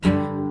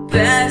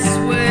best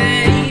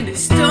way to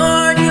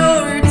start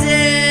your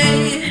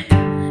day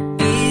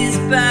is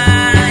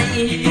by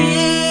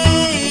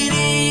hitting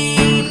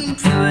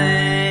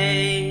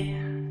play.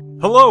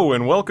 Hello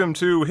and welcome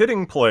to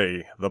Hitting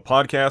Play, the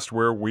podcast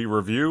where we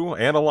review,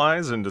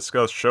 analyze, and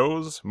discuss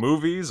shows,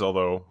 movies,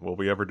 although will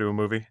we ever do a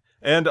movie,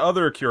 and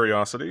other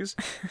curiosities.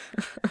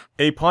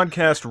 A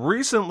podcast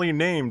recently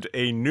named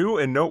a new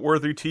and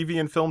noteworthy TV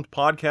and film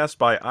podcast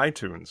by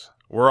iTunes.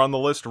 We're on the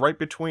list right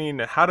between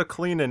How to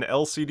Clean an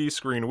LCD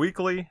Screen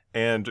Weekly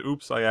and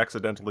Oops, I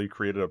Accidentally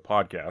Created a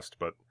Podcast,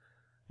 but,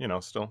 you know,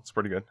 still, it's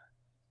pretty good.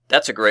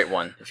 That's a great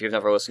one. If you've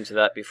never listened to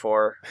that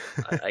before,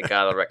 I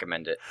gotta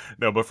recommend it.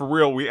 No, but for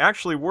real, we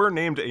actually were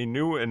named a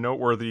new and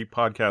noteworthy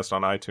podcast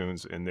on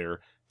iTunes in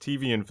their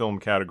TV and film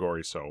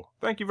category, so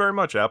thank you very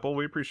much, Apple.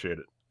 We appreciate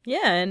it.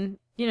 Yeah, and,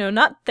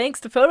 not thanks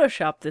to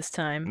Photoshop this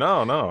time.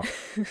 No.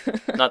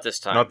 Not this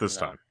time. Not this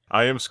time.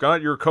 I am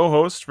Scott, your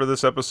co-host for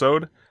this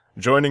episode.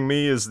 Joining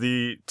me is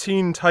the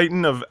teen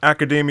titan of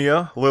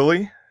academia,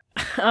 Lily.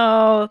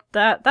 Oh,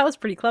 that was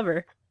pretty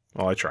clever.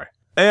 Well, I try.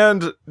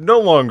 And no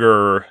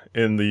longer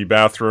in the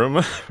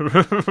bathroom,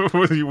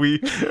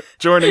 we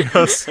joining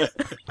us.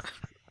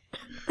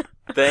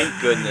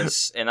 Thank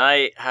goodness. And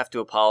I have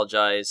to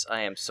apologize.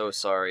 I am so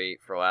sorry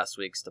for last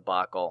week's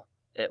debacle.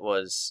 It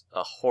was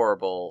a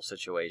horrible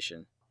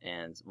situation.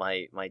 And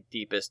my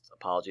deepest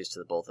apologies to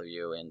the both of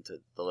you and to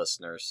the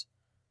listeners.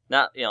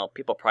 Not,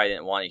 people probably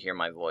didn't want to hear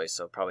my voice,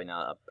 so probably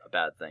not a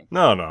bad thing.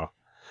 No.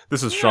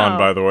 This is Sean,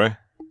 by the way.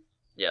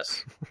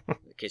 Yes, in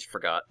case you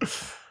forgot.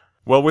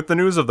 Well, with the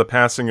news of the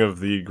passing of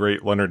the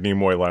great Leonard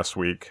Nimoy last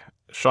week,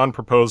 Sean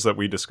proposed that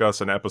we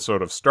discuss an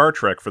episode of Star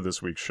Trek for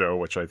this week's show,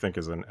 which I think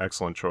is an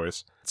excellent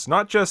choice. It's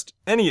not just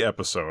any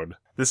episode.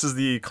 This is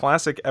the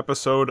classic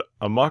episode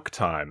Amok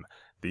Time,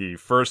 the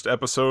first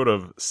episode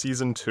of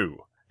Season 2.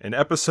 An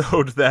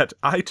episode that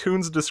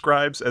iTunes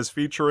describes as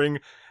featuring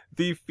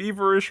the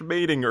feverish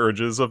mating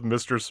urges of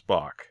Mr.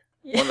 Spock.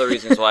 One of the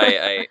reasons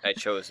why I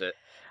chose it.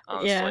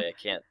 Honestly, Yeah. I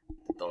can't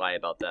lie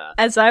about that.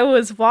 As I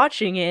was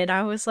watching it,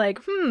 I was like,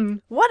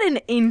 what an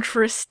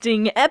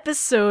interesting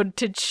episode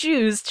to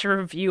choose to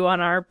review on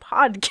our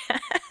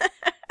podcast.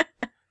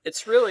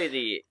 It's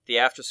really the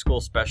after-school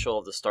special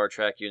of the Star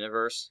Trek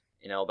universe,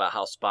 about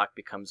how Spock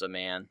becomes a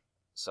man.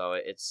 So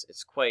it's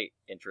quite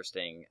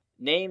interesting.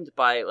 Named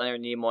by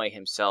Leonard Nimoy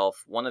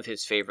himself, one of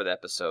his favorite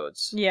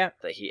episodes Yeah.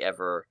 that he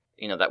ever,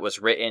 that was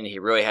written. He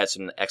really had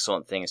some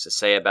excellent things to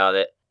say about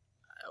it.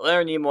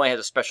 Leonard Nimoy has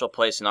a special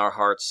place in our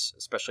hearts,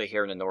 especially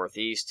here in the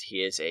Northeast.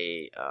 He is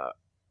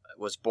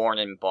was born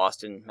in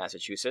Boston,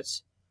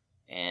 Massachusetts,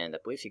 and I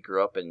believe he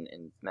grew up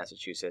in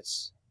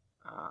Massachusetts,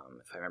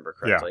 if I remember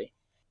correctly.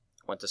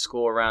 Yeah. Went to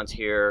school around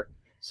here,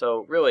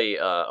 so really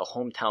a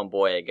hometown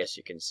boy, I guess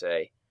you can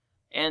say.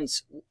 And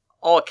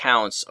all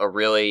accounts, a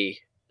really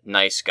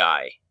nice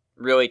guy.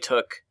 Really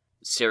took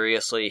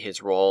seriously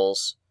his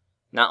roles,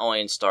 not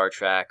only in Star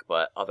Trek,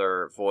 but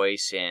other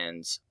voice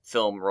and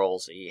film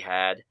roles that he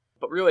had.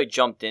 But really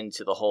jumped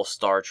into the whole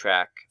Star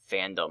Trek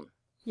fandom,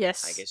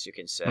 Yes. I guess you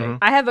can say. Mhm.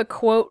 I have a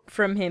quote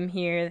from him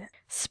here.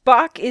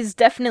 Spock is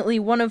definitely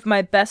one of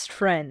my best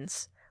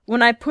friends.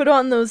 When I put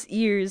on those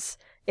ears,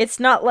 it's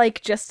not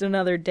like just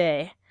another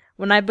day.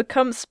 When I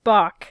become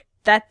Spock,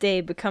 that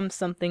day becomes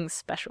something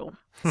special.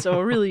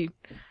 So really,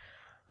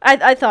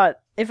 I thought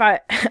if I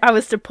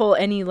was to pull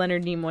any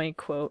Leonard Nimoy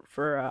quote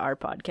for our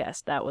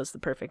podcast, that was the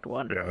perfect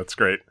one. Yeah, that's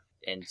great.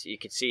 And you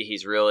can see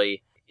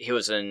he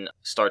was in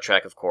Star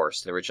Trek, of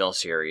course, the original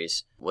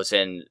series, was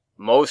in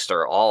most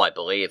or all, I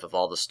believe, of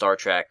all the Star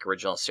Trek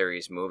original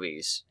series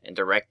movies, and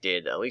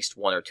directed at least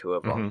one or two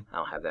of them. Mm-hmm. I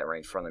don't have that right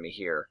in front of me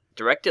here.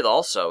 Directed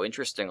also,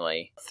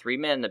 interestingly, Three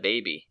Men and a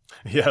Baby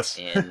Yes.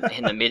 in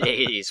the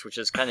mid-'80s, which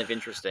is kind of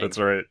interesting. That's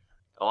right.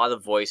 A lot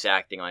of voice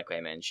acting, like I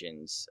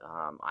mentioned,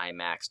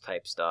 IMAX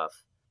type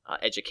stuff,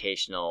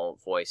 educational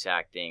voice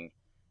acting,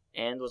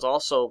 and was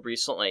also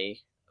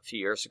recently, a few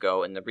years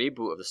ago, in the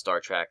reboot of the Star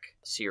Trek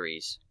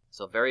series.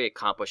 So very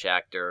accomplished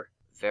actor,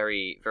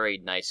 very, very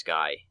nice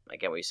guy.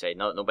 Again, we say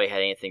nobody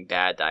had anything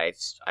bad that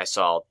I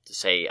saw to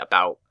say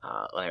about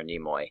Leonard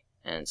Nimoy.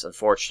 And it's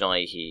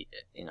unfortunately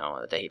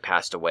that he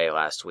passed away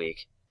last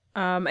week.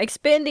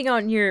 Expanding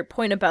on your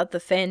point about the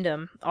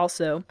fandom,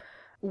 also,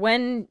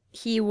 when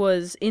he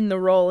was in the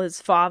role, his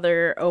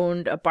father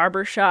owned a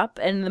barbershop,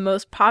 and the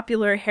most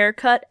popular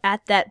haircut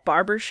at that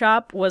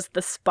barbershop was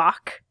the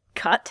Spock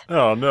cut.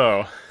 Oh,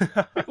 no.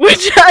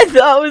 Which I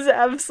thought was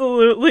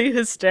absolutely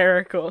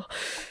hysterical.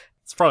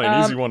 It's probably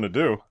an easy one to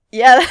do.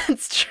 Yeah,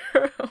 that's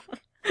true.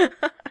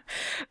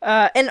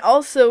 And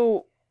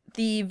also,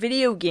 the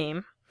video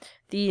game,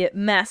 the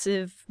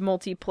massive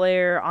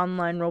multiplayer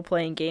online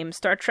role-playing game,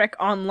 Star Trek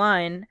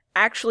Online,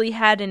 actually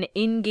had an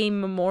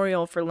in-game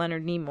memorial for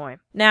Leonard Nimoy.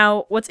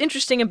 Now, what's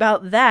interesting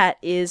about that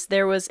is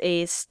there was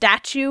a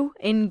statue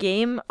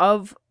in-game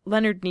of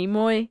Leonard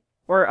Nimoy,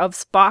 or of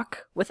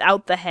Spock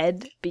without the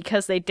head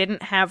because they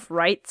didn't have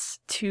rights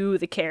to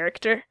the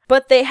character.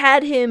 But they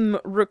had him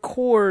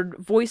record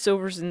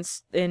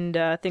voiceovers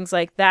and things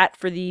like that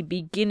for the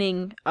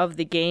beginning of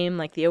the game,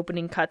 like the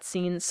opening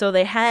cutscenes. So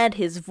they had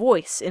his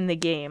voice in the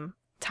game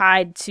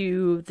tied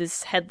to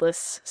this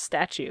headless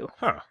statue.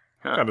 Huh.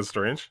 Kind of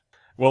strange.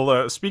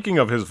 Well, speaking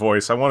of his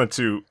voice, I wanted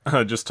to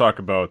just talk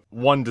about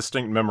one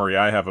distinct memory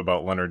I have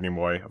about Leonard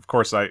Nimoy. Of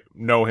course, I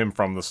know him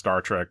from the Star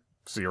Trek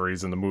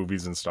series and the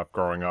movies and stuff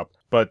growing up.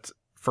 But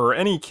for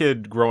any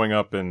kid growing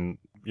up in,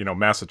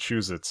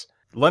 Massachusetts,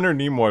 Leonard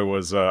Nimoy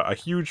was a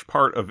huge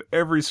part of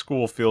every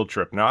school field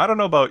trip. Now, I don't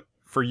know about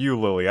for you,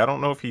 Lily. I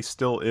don't know if he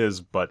still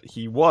is, but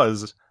he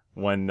was,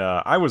 when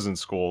I was in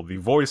school, the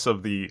voice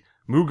of the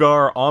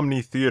Mugar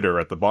Omni Theater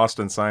at the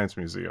Boston Science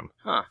Museum.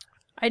 Huh.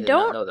 I Did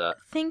not know don't that.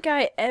 think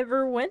I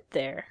ever went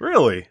there.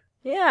 Really?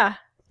 Yeah.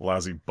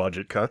 Lousy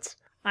budget cuts.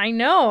 I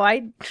know.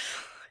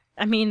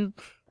 I mean,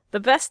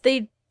 the best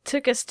they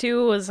took us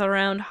to was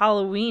around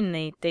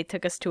Halloween. They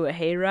took us to a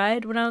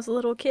hayride when I was a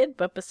little kid,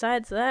 but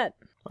besides that...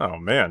 Oh,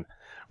 man.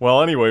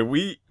 Well, anyway,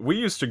 we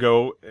used to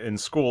go in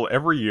school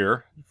every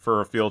year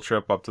for a field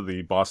trip up to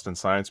the Boston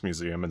Science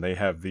Museum, and they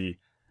have the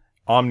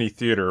Omni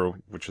Theater,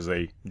 which is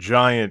a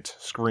giant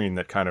screen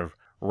that kind of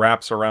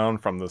wraps around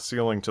from the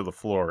ceiling to the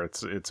floor.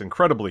 It's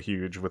incredibly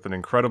huge with an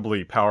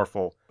incredibly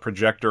powerful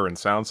projector and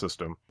sound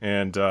system.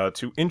 And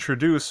to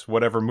introduce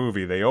whatever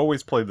movie, they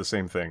always played the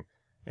same thing.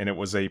 And it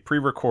was a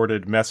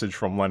pre-recorded message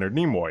from Leonard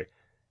Nimoy.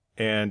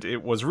 And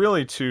it was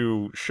really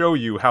to show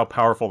you how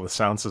powerful the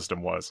sound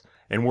system was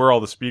and where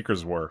all the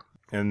speakers were.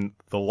 And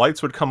the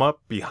lights would come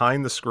up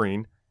behind the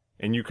screen,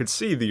 and you could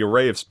see the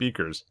array of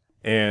speakers.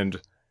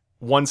 And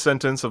one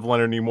sentence of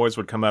Leonard Nimoy's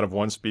would come out of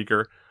one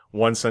speaker,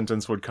 one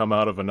sentence would come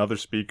out of another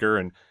speaker,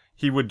 and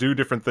he would do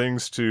different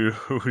things to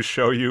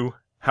show you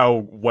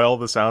how well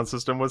the sound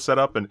system was set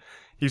up. And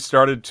he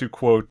started to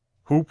quote,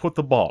 "Who put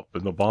the bop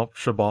in the bop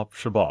shabop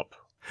shabop?"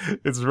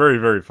 It's very,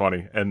 very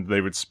funny. And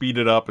they would speed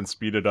it up,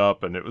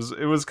 and it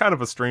was kind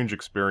of a strange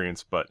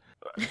experience, but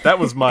that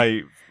was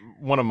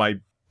one of my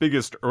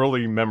biggest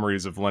early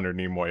memories of Leonard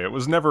Nimoy. It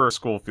was never a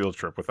school field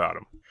trip without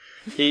him.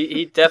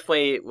 He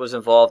definitely was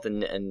involved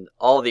in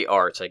all the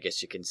arts, I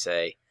guess you can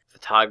say.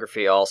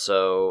 Photography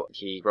also.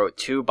 He wrote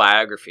 2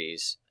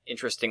 biographies.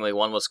 Interestingly,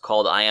 one was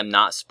called I Am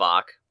Not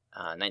Spock,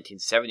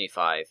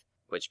 1975,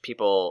 which it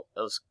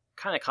was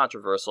kind of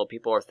controversial.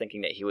 People are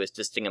thinking that he was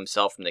distancing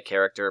himself from the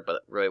character, but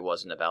it really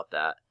wasn't about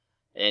that.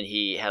 And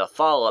he had a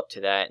follow-up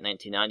to that in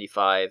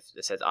 1995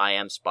 that says I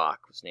Am Spock,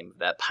 was the name of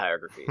that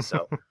biography.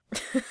 So,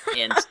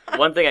 and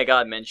one thing I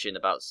gotta mention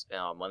about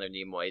Leonard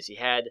Nimoy is he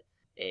had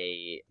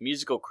a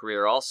musical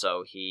career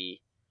also.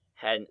 He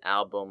had an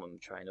album, I'm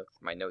trying to look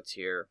for my notes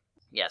here.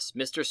 Yes,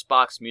 Mr.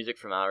 Spock's Music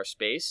from Outer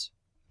Space.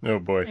 Oh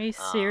boy. Are you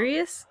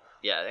serious?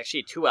 Yeah,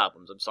 actually 2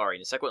 albums, I'm sorry.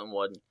 And the second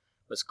one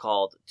was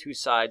called Two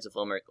Sides of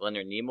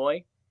Leonard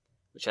Nimoy,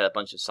 which had a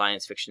bunch of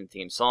science fiction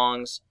themed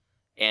songs.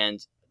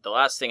 And the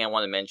last thing I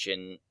want to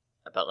mention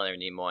about Leonard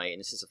Nimoy, and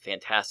this is a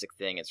fantastic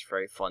thing, it's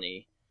very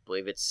funny, I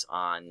believe it's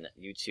on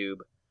YouTube,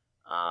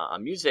 a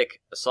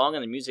song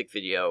in a music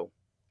video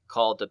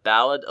called The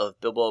Ballad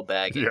of Bilbo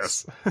Baggins,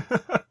 Yes.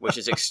 which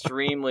is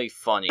extremely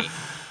funny.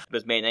 It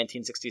was made in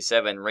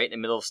 1967, right in the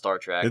middle of Star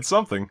Trek. It's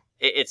something.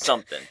 It's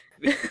something.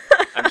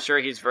 I'm sure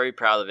he's very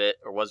proud of it,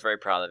 or was very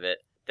proud of it.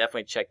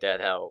 Definitely check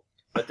that out.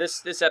 But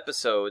this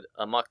episode,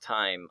 Amok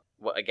Time,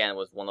 again,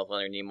 was one of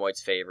Leonard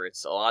Nimoy's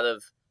favorites. A lot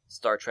of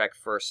Star Trek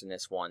firsts in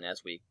this one.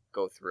 As we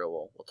go through,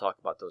 we'll talk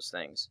about those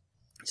things.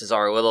 This is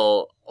our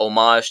little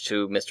homage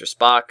to Mr.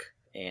 Spock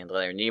and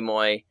Leonard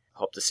Nimoy.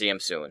 Hope to see him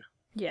soon.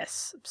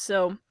 Yes.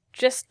 So,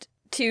 just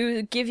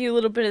to give you a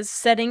little bit of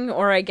setting,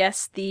 or I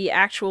guess the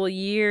actual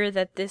year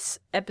that this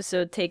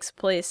episode takes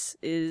place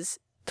is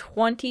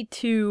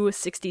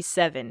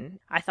 2267.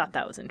 I thought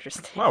that was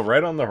interesting. Wow,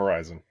 right on the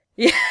horizon.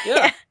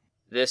 Yeah.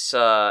 This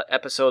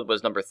episode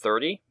was number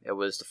 30. It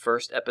was the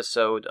first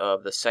episode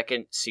of the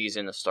second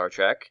season of Star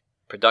Trek.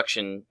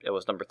 Production, it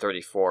was number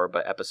 34,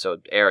 but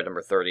episode aired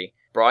number 30.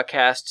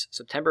 Broadcast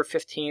September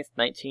 15th,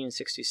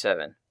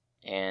 1967.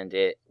 And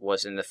it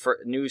was in the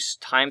news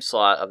time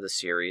slot of the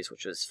series,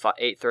 which was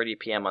 8:30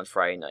 p.m. on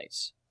Friday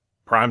nights.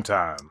 Prime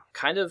time.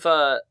 Kind of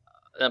an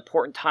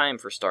important time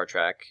for Star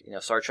Trek.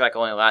 Star Trek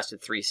only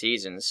lasted 3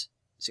 seasons,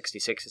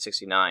 66 to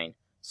 69.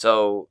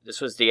 So this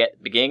was the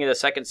beginning of the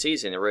second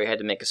season. They really had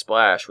to make a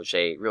splash, which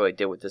they really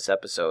did with this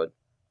episode.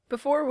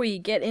 Before we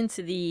get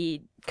into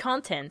the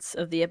contents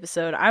of the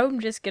episode, I'm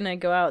just gonna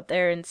go out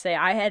there and say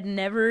I had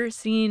never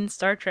seen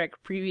Star Trek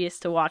previous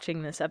to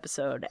watching this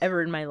episode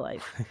ever in my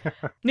life.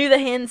 Knew the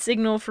hand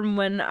signal from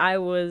when I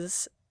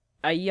was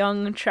a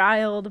young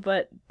child,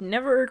 but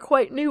never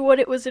quite knew what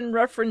it was in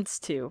reference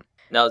to.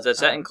 Now, does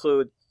that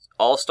include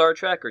all Star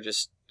Trek or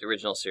just the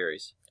original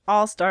series?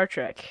 All Star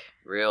Trek.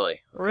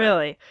 Really? Okay.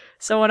 Really.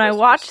 So when I That's a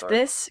good watched start.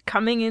 this,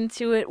 coming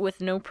into it with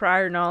no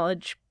prior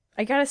knowledge,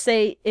 I gotta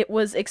say, it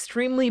was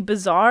extremely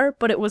bizarre,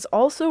 but it was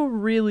also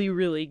really,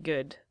 really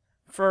good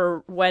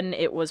for when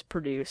it was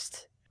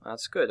produced.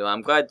 That's good. Well,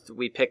 I'm glad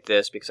we picked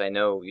this because I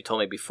know you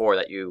told me before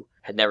that you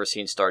had never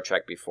seen Star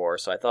Trek before,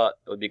 so I thought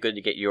it would be good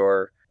to get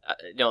your,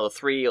 the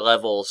 3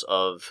 levels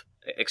of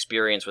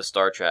experience with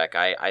Star Trek.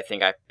 I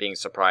think I'm being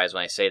surprised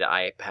when I say that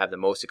I have the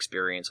most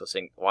experience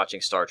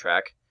watching Star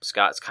Trek.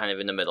 Scott's kind of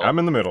in the middle. I'm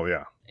in the middle,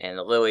 yeah. And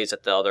Lily's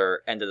at the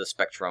other end of the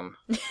spectrum,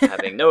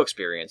 having no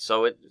experience.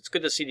 So it's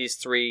good to see these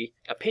 3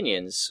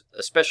 opinions,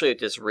 especially at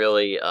this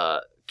really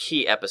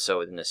key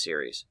episode in the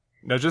series.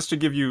 Now, just to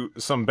give you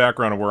some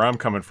background of where I'm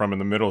coming from in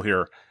the middle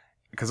here,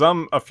 because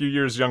I'm a few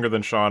years younger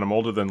than Sean, I'm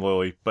older than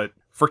Lily, but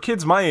for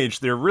kids my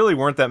age, there really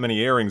weren't that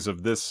many airings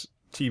of this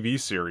TV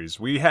series.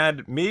 We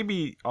had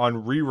maybe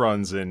on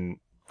reruns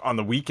on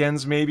the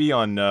weekends, maybe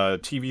on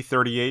TV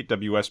 38,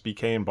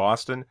 WSBK in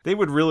Boston. They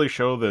would really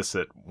show this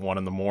at 1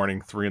 in the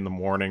morning, 3 in the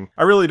morning.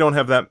 I really don't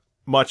have that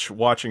much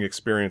watching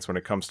experience when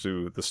it comes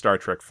to the Star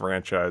Trek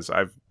franchise.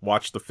 I've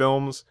watched the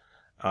films.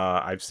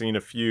 I've seen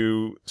a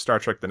few Star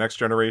Trek The Next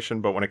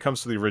Generation, but when it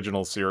comes to the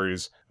original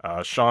series,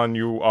 Sean,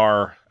 you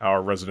are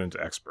our resident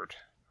expert.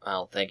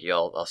 Well, thank you.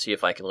 I'll see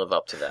if I can live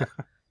up to that.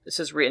 This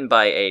is written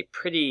by a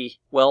pretty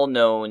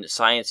well-known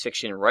science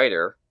fiction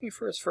writer.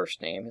 For his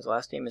first name, his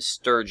last name is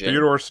Sturgeon.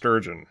 Theodore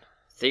Sturgeon.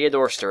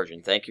 Theodore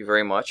Sturgeon. Thank you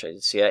very much. I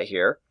did see that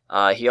here.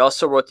 He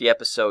also wrote the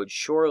episode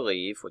Shore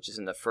Leave, which is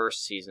in the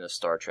first season of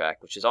Star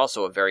Trek, which is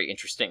also a very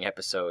interesting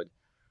episode.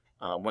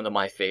 One of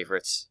my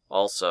favorites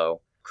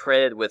also.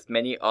 Credited with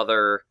many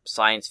other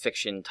science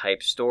fiction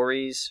type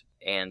stories,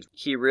 and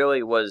he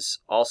really was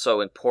also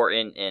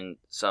important in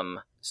some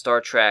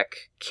Star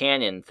Trek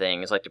canon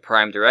things like the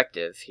Prime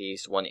Directive.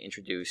 He's the one that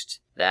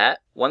introduced that.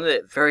 One of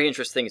the very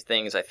interesting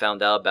things I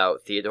found out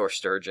about Theodore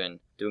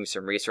Sturgeon, doing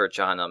some research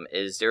on him,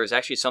 is there is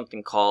actually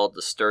something called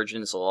the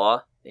Sturgeon's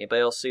Law.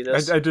 Anybody else see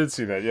this? I did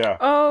see that, yeah.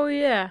 Oh,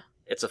 yeah.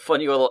 It's a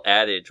funny little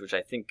adage, which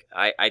I think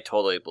I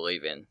totally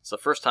believe in. It's the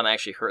first time I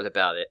actually heard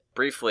about it.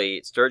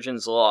 Briefly,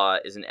 Sturgeon's Law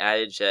is an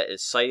adage that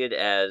is cited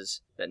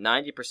as that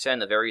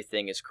 90% of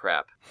everything is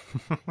crap.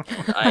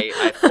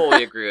 I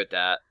fully agree with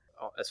that.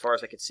 As far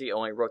as I could see,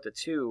 only wrote the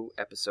 2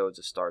 episodes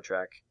of Star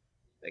Trek.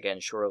 Again,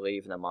 Shore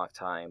Leave and Amok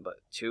Time, but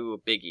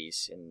 2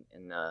 biggies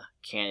in the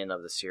canon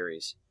of the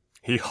series.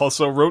 He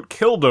also wrote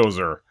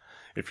Killdozer,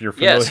 if you're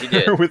familiar Yes, he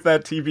did. with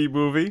that TV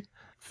movie.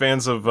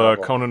 Fans of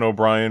Conan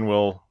O'Brien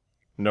will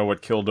know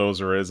what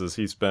Killdozer is, as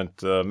he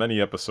spent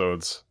many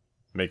episodes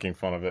making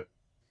fun of it.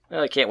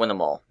 Well, I can't win them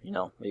all.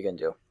 What are you going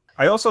to do?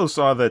 I also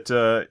saw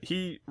that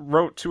he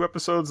wrote 2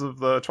 episodes of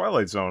The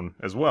Twilight Zone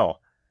as well.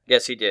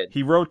 Yes, he did.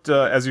 He wrote,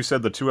 as you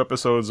said, the 2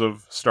 episodes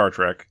of Star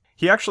Trek.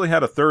 He actually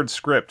had a 3rd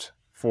script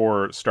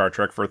for Star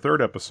Trek for a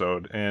 3rd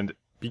episode, and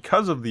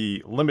because of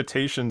the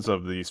limitations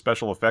of the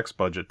special effects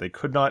budget, they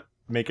could not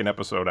make an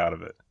episode out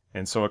of it.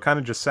 And so it kind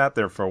of just sat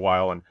there for a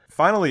while, and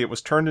finally it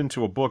was turned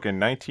into a book in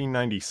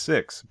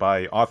 1996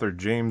 by author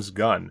James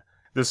Gunn.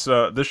 This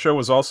show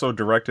was also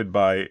directed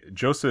by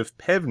Joseph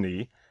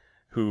Pevney,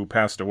 who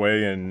passed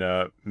away in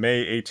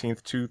May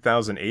 18th,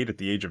 2008 at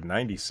the age of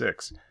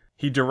 96.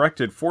 He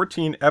directed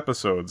 14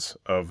 episodes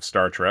of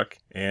Star Trek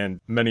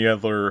and many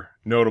other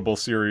notable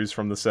series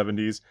from the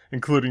 70s,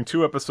 including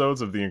 2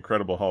 episodes of The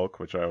Incredible Hulk,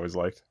 which I always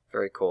liked.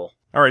 Very cool.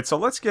 All right, so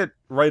let's get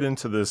right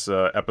into this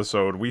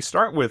episode. We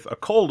start with a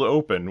cold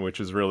open, which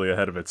is really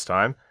ahead of its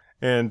time,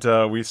 and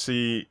we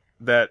see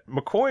that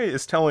McCoy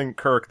is telling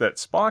Kirk that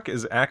Spock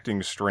is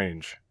acting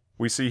strange.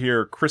 We see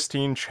here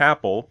Christine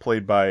Chapel,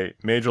 played by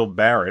Majel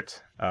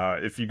Barrett.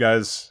 If you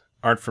guys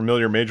aren't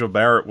familiar, Majel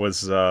Barrett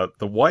was the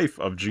wife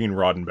of Gene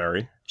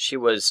Roddenberry. She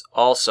was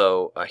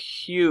also a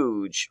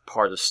huge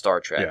part of Star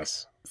Trek.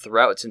 Yes.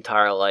 Throughout its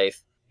entire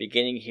life,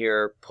 beginning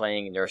here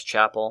playing Nurse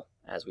Chapel,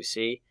 as we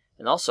see,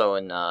 and also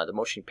in the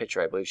motion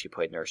picture, I believe she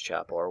played Nurse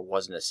Chapel, or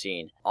was in a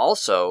scene.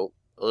 Also,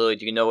 Lily,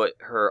 do you know what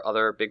her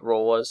other big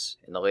role was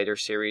in the later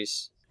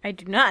series? I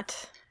do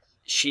not.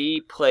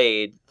 She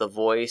played the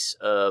voice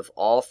of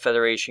all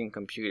Federation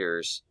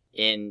computers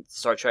in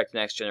Star Trek The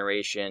Next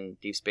Generation,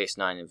 Deep Space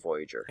Nine, and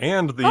Voyager.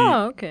 And the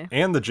okay.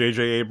 and the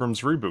J.J.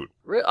 Abrams reboot.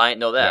 Really? I didn't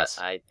know that.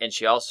 Yes. And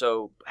she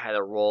also had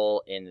a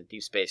role in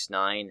Deep Space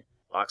Nine,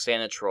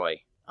 Loxana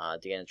Troy,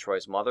 Deanna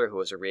Troy's mother, who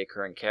was a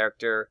recurring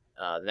character,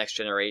 The Next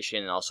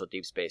Generation, and also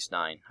Deep Space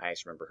Nine. I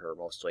just remember her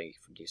mostly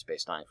from Deep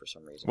Space Nine for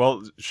some reason.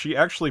 Well, she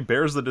actually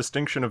bears the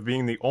distinction of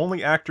being the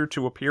only actor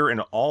to appear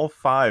in all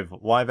 5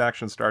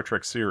 live-action Star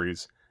Trek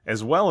series,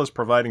 as well as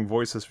providing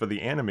voices for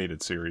the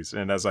animated series.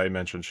 And as I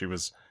mentioned, she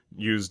was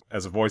used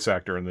as a voice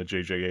actor in the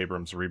J.J.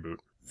 Abrams reboot.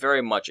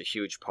 Very much a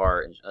huge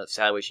part.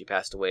 Sadly, she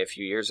passed away a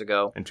few years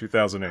ago. In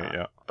 2008,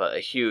 yeah. But a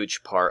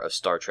huge part of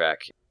Star Trek.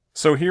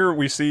 So here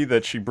we see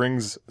that she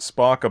brings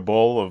Spock a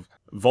bowl of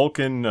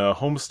Vulcan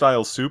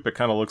home-style soup. It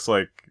kind of looks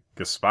like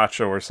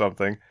gazpacho or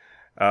something.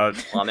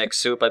 Plomec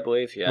soup, I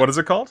believe. Yeah. What is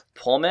it called?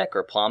 Plomec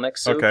or Plomec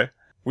soup. Okay.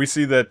 We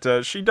see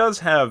that she does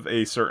have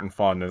a certain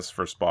fondness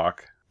for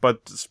Spock,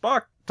 but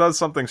Spock does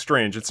something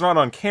strange. It's not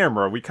on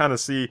camera. We kind of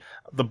see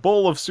the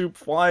bowl of soup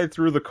fly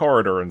through the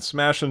corridor and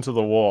smash into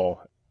the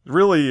wall.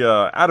 Really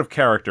out of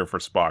character for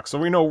Spock. So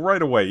we know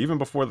right away, even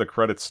before the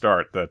credits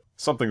start, that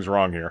something's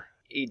wrong here.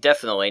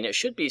 Definitely, and it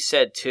should be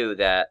said, too,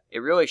 that it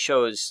really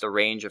shows the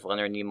range of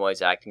Leonard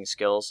Nimoy's acting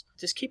skills.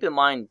 Just keep in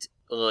mind,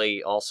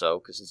 Lily, also,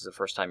 because this is the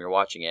first time you're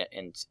watching it,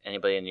 and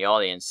anybody in the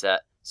audience,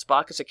 that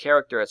Spock is a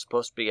character that's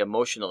supposed to be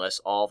emotionless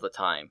all the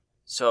time.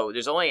 So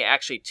there's only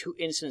actually 2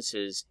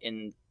 instances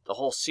in the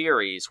whole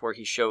series where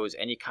he shows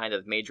any kind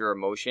of major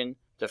emotion.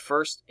 The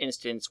first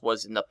instance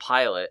was in the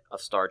pilot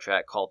of Star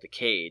Trek called The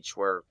Cage,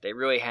 where they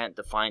really hadn't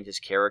defined his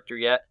character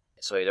yet,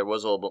 so there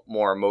was a little bit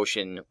more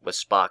emotion with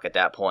Spock at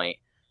that point.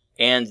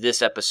 And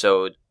this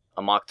episode,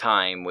 Amok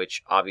Time,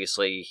 which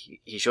obviously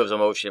he shows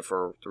emotion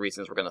for the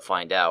reasons we're going to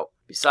find out.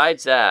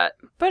 Besides that,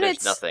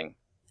 there's nothing.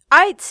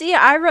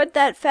 I read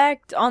that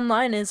fact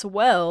online as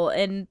well,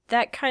 and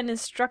that kind of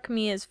struck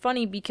me as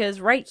funny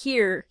because right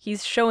here,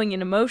 he's showing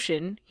an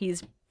emotion.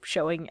 He's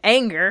showing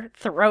anger,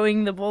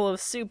 throwing the bowl of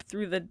soup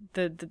through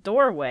the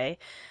doorway,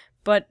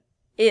 but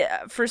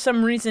for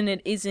some reason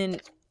it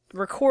isn't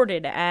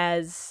recorded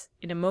as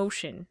an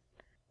emotion.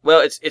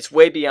 Well, it's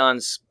way beyond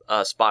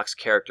Spock's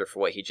character for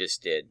what he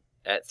just did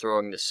at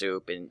throwing the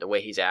soup, and the way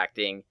he's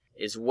acting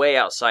is way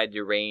outside the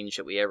range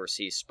that we ever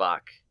see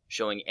Spock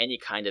showing any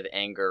kind of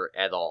anger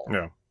at all.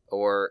 Yeah.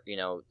 Or,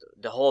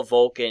 the whole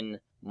Vulcan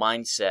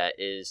mindset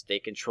is they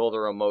control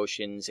their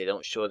emotions, they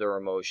don't show their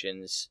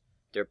emotions.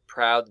 They're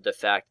proud of the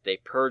fact that they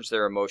purged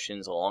their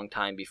emotions a long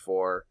time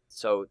before.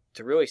 So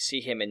to really see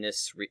him in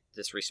this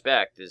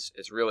respect is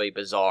really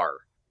bizarre.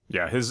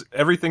 Yeah,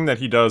 everything that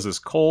he does is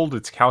cold,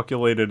 it's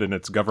calculated, and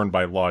it's governed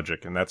by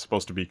logic, and that's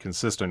supposed to be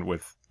consistent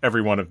with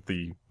every one of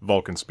the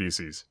Vulcan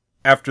species.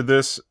 After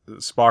this,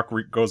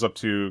 Spock goes up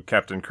to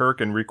Captain Kirk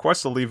and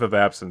requests a leave of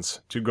absence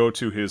to go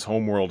to his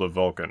homeworld of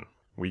Vulcan.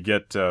 We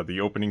get the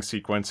opening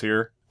sequence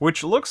here,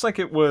 which looks like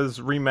it was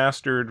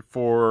remastered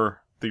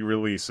for the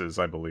releases,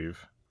 I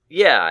believe.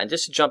 Yeah, and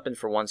just to jump in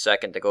for 1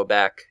 second to go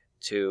back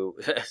to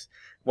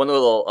one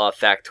little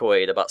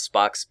factoid about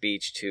Spock's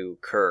speech to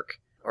Kirk,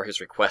 or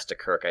his request to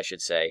Kirk, I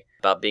should say,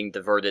 about being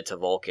diverted to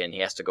Vulcan. He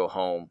has to go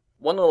home.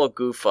 One little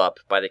goof up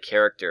by the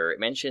character, it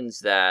mentions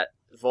that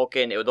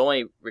Vulcan, it would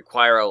only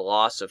require a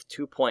loss of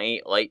 2.8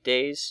 light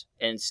days.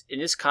 And in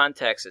this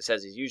context, it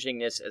says he's using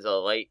this as a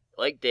light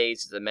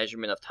days as a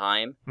measurement of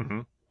time,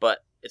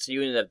 but it's a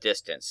unit of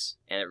distance.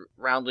 And it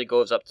roundly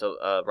goes up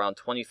to around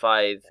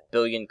 25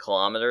 billion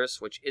kilometers,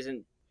 which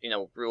isn't,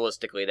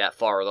 realistically that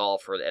far at all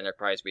for the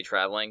Enterprise to be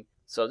traveling.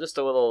 So just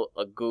a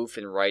goof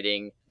in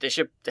writing. They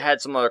should have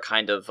had some other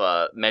kind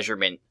of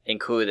measurement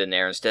included in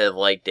there instead of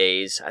light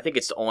days. I think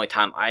it's the only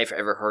time I've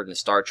ever heard in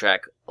Star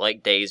Trek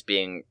light days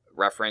being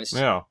referenced,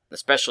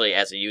 especially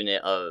as a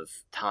unit of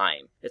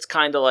time. It's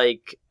kind of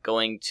like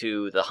going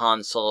to the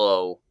Han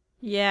Solo.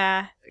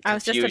 Yeah, I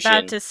was just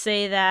about to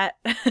say that.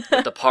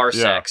 With the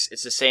parsecs,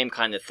 it's the same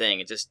kind of thing.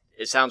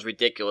 It sounds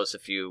ridiculous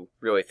if you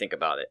really think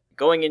about it.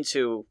 Going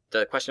into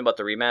the question about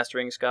the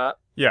remastering, Scott.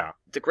 Yeah.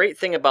 The great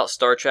thing about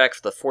Star Trek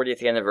for the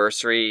 40th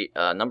anniversary,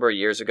 a number of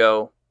years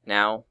ago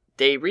now,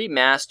 they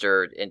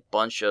remastered a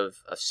bunch of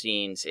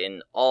scenes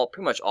in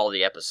pretty much all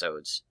the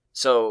episodes.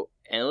 So,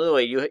 and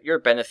Lily, your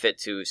benefit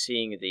to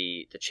seeing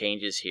the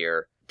changes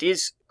here,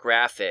 these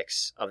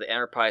graphics of the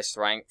Enterprise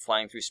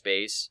flying through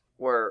space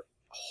were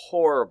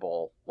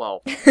horrible.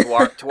 Well,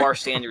 to our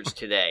standards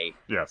today.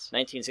 Yes.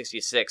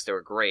 1966, they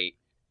were great.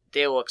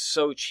 They looked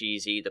so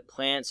cheesy. The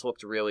planets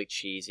looked really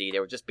cheesy. They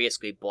were just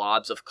basically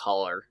blobs of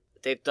color.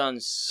 They've done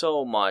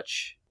so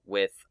much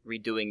with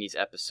redoing these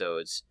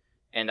episodes.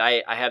 And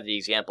I have the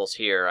examples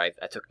here I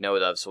took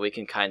note of, so we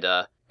can kind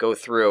of go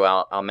through.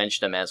 I'll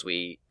mention them as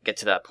we get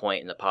to that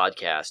point in the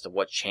podcast of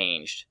what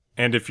changed.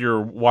 And if you're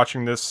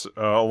watching this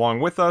along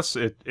with us,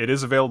 it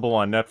is available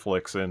on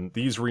Netflix, and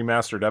these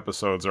remastered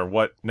episodes are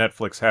what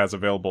Netflix has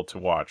available to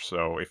watch.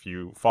 So if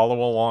you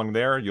follow along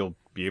there, you'll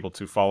be able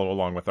to follow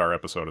along with our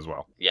episode as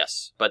well.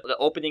 Yes, but the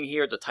opening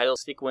here, the title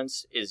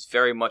sequence, is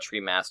very much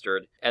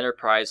remastered.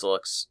 Enterprise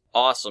looks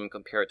awesome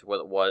compared to what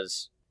it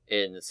was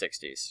in the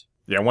 60s.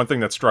 Yeah, one thing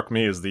that struck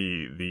me is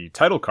the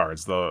title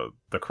cards. The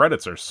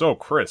credits are so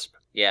crisp.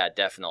 Yeah,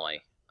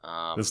 definitely.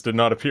 This did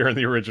not appear in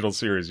the original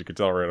series, you could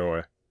tell right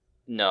away.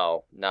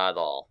 No, not at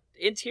all.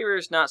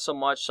 Interiors, not so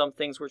much. Some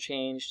things were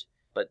changed,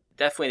 but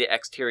definitely the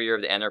exterior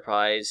of the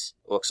Enterprise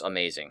looks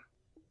amazing.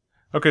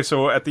 Okay,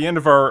 so at the end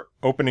of our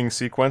opening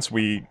sequence,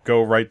 we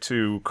go right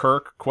to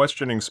Kirk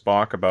questioning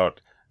Spock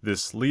about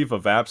this leave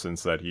of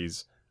absence that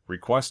he's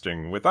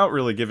requesting without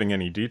really giving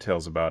any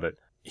details about it.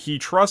 He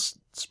trusts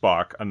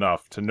Spock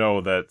enough to know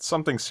that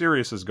something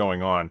serious is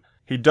going on.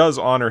 He does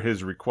honor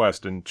his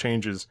request and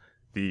changes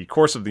the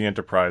course of the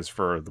Enterprise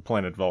for the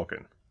planet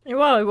Vulcan.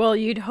 Well,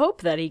 you'd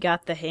hope that he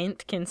got the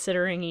hint,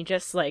 considering he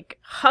just,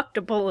 hucked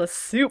a bowl of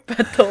soup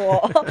at the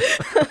wall.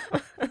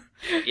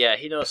 Yeah,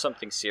 he knows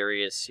something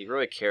serious. He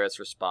really cares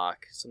for Spock.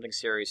 Something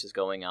serious is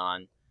going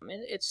on. I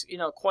mean, it's,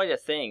 quite a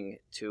thing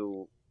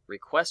to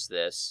request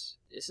this.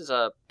 This is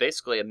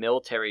basically a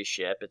military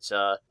ship. It's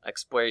a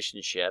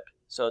exploration ship.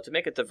 So to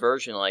make a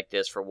diversion like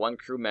this for one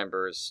crew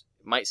members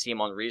might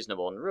seem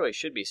unreasonable, and really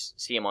should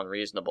seem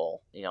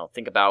unreasonable.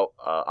 Think about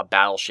a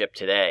battleship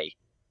today.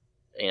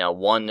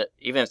 even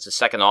if it's the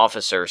second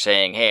officer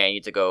saying, "Hey, I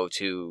need to go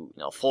to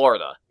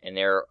Florida," and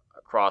they're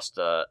across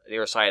the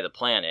other side of the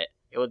planet,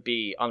 it would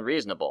be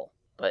unreasonable.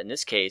 But in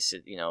this case,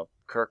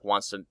 Kirk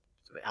wants to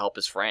help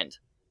his friend.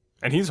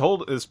 And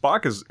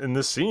Spock is in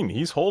this scene.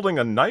 He's holding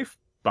a knife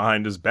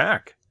behind his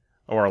back,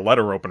 or a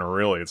letter opener.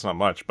 Really, it's not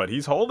much, but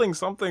he's holding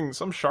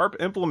some sharp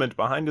implement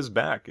behind his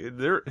back.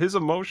 His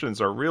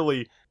emotions are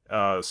really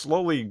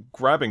slowly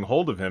grabbing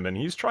hold of him, and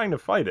he's trying to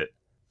fight it.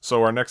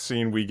 So our next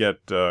scene, we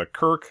get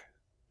Kirk.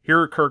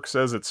 Here, Kirk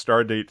says it's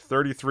Stardate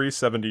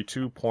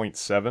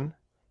 3372.7.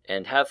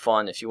 And have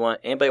fun if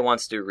anybody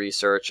wants to do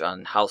research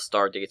on how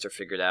star dates are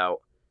figured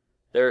out.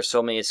 There are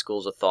so many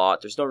schools of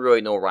thought. There's no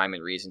rhyme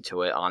and reason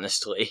to it,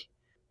 honestly.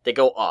 They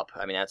go up.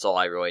 I mean, that's all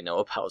I really know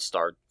about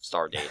star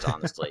dates,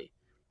 honestly.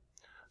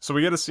 So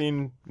we get a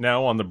scene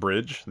now on the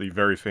bridge, the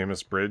very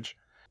famous bridge.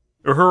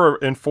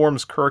 Uhura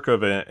informs Kirk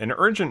of an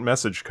urgent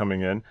message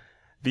coming in.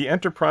 The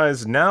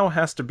Enterprise now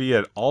has to be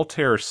at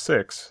Altair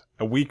 6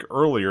 a week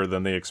earlier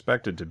than they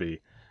expected to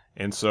be.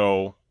 And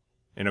so,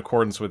 in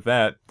accordance with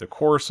that, the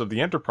course of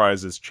the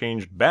Enterprise is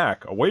changed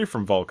back away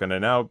from Vulcan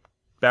and now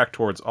back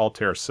towards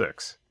Altair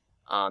 6.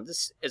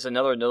 This is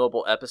another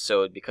notable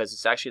episode because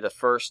it's actually the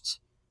first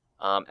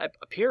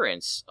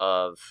appearance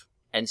of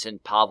Ensign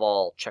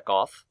Pavel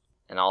Chekhov,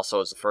 and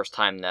also it's the first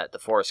time that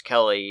DeForest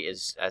Kelley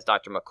as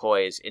Dr.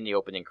 McCoy is in the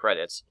opening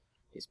credits.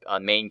 He's a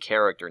main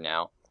character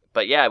now.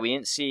 But yeah, we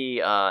didn't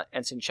see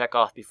Ensign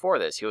Chekhov before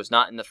this. He was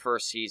not in the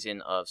first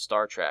season of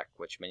Star Trek,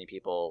 which many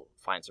people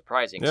find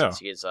surprising since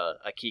he is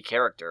a key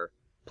character.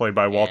 Played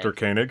by Walter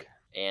Koenig.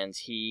 And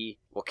he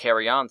will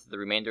carry on through the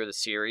remainder of the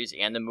series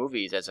and the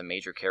movies as a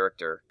major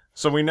character.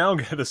 So we now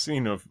get a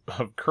scene of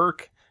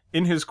Kirk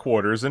in his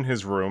quarters, in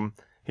his room.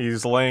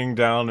 He's laying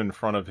down in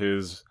front of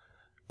his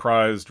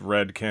prized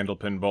red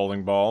candlepin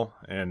bowling ball,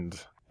 and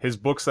his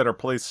books that are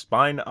placed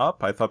spine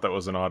up. I thought that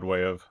was an odd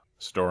way of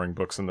storing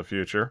books in the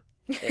future.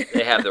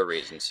 They have their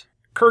reasons.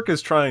 Kirk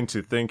is trying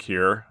to think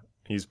here.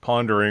 He's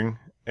pondering,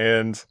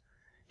 and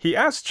he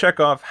asks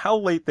Chekhov how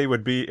late they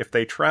would be if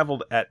they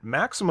traveled at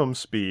maximum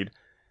speed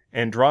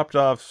and dropped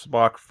off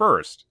Spock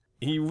first.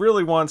 He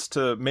really wants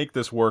to make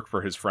this work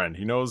for his friend.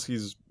 He knows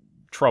he's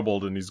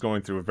troubled and he's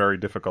going through a very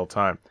difficult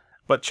time.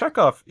 But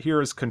Chekhov here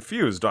is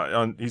confused.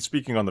 He's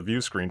speaking on the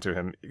view screen to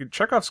him.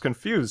 Chekhov's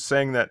confused,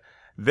 saying that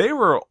they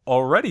were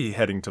already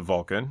heading to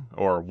Vulcan,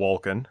 or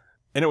Vulcan,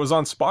 and it was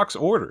on Spock's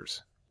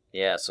orders.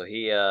 Yeah, so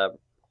he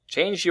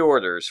changed the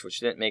orders,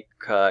 which didn't make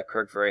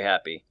Kirk very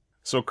happy.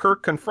 So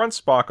Kirk confronts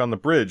Spock on the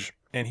bridge,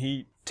 and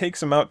he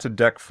takes him out to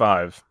Deck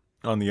 5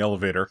 on the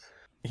elevator.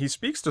 He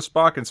speaks to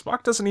Spock, and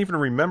Spock doesn't even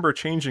remember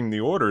changing the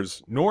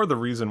orders, nor the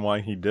reason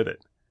why he did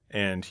it.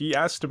 And he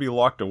asks to be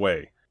locked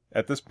away.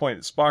 At this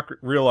point, Spock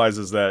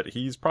realizes that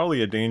he's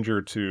probably a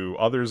danger to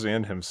others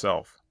and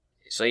himself.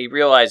 So he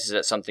realizes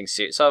that something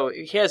serious. So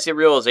he has the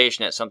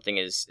realization that something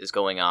is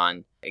going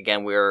on.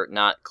 Again, we're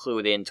not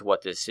clued into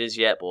what this is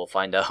yet, but we'll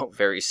find out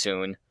very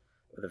soon.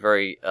 With a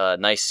very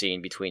nice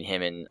scene between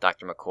him and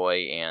Dr.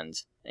 McCoy and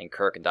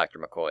Kirk and Dr.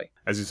 McCoy.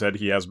 As you said,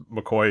 he has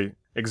McCoy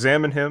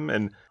examine him,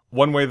 and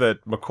one way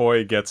that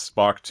McCoy gets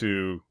Spock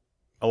to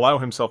allow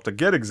himself to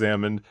get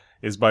examined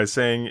is by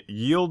saying,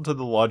 "Yield to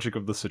the logic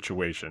of the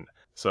situation."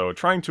 So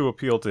trying to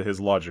appeal to his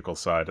logical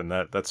side, and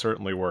that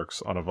certainly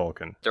works on a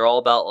Vulcan. They're all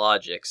about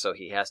logic, so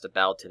he has to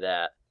bow to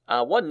that.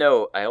 One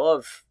note I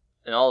love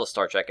in all the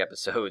Star Trek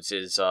episodes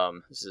is,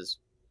 this is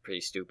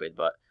pretty stupid,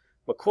 but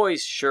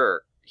McCoy's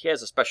shirt, he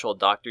has a special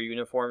doctor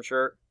uniform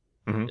shirt.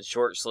 Mm-hmm. It's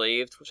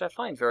short-sleeved, which I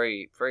find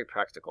very, very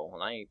practical,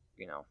 and I'm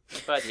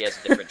glad he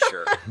has a different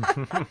shirt.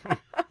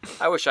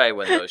 I wish I had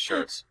one of those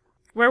shirts.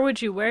 Where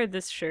would you wear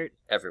this shirt?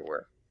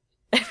 Everywhere.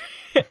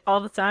 All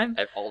the time?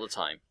 All the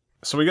time.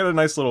 So we get a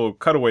nice little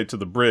cutaway to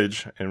the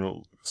bridge and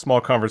a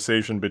small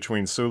conversation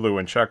between Sulu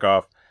and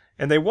Chekhov,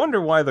 and they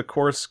wonder why the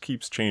course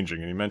keeps changing,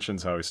 and he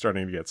mentions how he's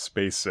starting to get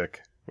space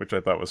sick, which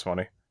I thought was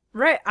funny.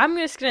 Right, I'm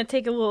just going to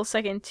take a little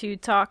second to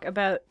talk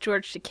about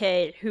George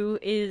Takei, who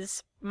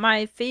is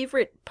my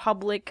favorite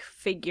public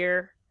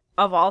figure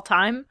of all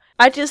time.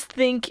 I just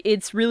think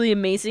it's really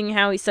amazing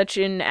how he's such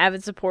an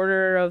avid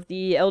supporter of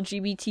the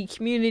LGBT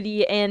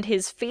community, and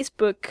his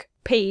Facebook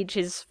page,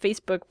 his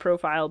Facebook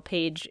profile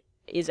page,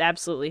 is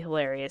absolutely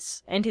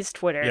hilarious. And his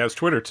Twitter. Yeah, his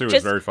Twitter, too,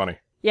 is very funny.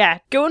 Yeah,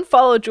 go and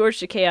follow George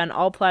Takei on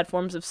all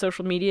platforms of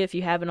social media if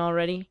you haven't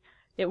already.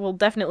 It will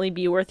definitely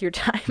be worth your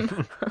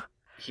time.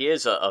 He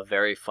is a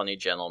very funny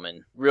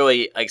gentleman.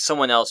 Really, like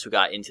someone else who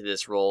got into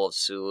this role of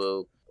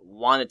Sulu,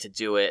 wanted to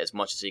do it as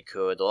much as he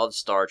could, loved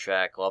Star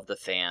Trek, loves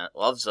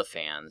the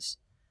fans.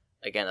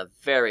 Again, a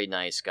very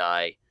nice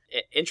guy.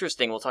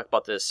 Interesting, we'll talk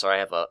about this, sorry, I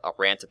have a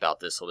rant about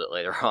this a little bit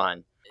later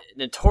on.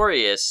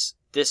 Notorious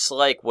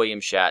dislike William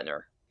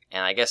Shatner.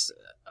 And I guess,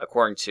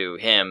 according to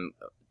him,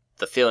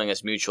 the feeling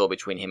is mutual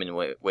between him and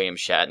William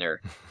Shatner.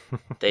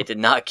 They did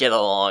not get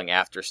along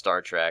after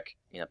Star Trek.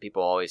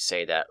 People always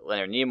say that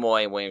Leonard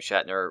Nimoy and William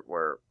Shatner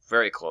were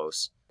very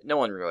close. No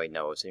one really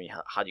knows. I mean,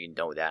 how do you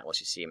know that unless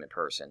you see him in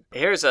person?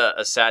 Here's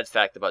a sad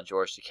fact about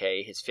George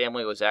Takei. His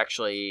family was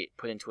actually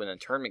put into an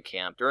internment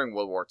camp during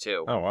World War II.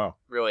 Oh, wow.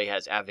 Really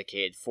has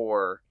advocated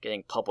for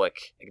getting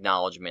public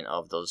acknowledgement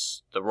of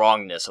the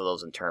wrongness of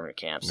those internment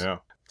camps. Yeah.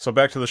 So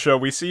back to the show,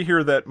 we see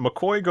here that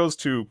McCoy goes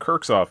to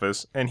Kirk's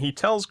office, and he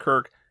tells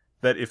Kirk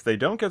that if they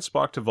don't get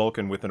Spock to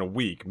Vulcan within a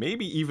week,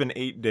 maybe even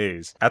 8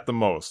 days at the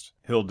most,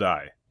 he'll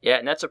die. Yeah,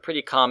 and that's a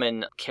pretty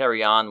common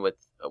carry-on with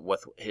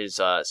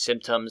his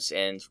symptoms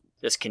and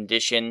this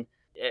condition.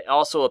 It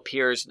also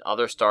appears in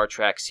other Star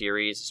Trek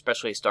series,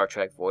 especially Star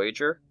Trek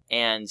Voyager,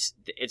 and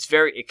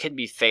it can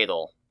be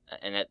fatal.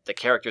 And the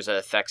characters that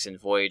it affects in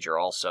Voyager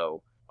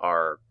also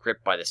are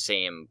gripped by the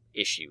same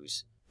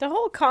issues. The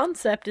whole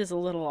concept is a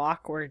little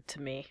awkward to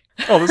me.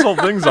 Oh, this whole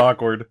thing's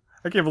awkward.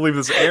 I can't believe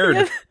this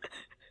aired.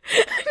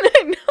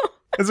 I know.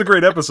 It's a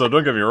great episode,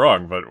 don't get me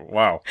wrong, but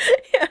wow.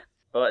 Yeah.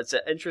 Well, it's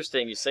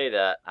interesting you say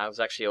that. I was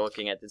actually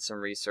did some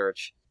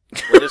research.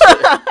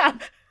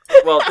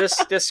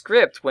 This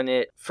script, when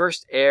it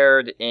first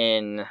aired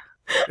in...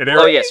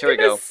 Oh, yes, here we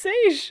go.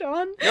 Say,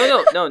 Sean?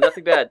 No,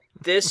 nothing bad.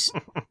 This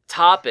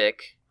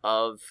topic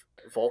of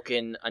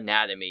Vulcan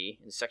anatomy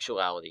and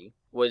sexuality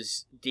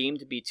was deemed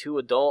to be too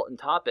adult a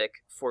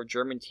topic for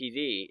German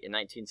TV in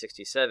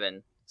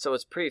 1967. So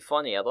it's pretty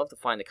funny. I'd love to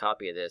find a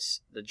copy of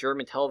this. The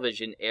German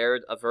television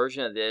aired a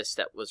version of this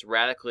that was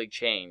radically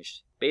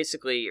changed,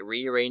 basically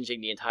rearranging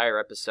the entire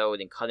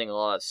episode and cutting a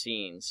lot of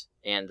scenes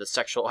and the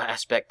sexual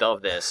aspect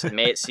of this. It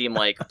made it seem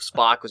like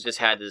Spock just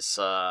had this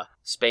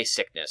space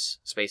sickness,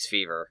 space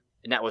fever,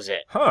 and that was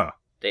it. Huh.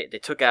 They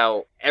took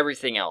out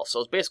everything else. So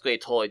it was basically a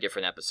totally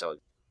different episode.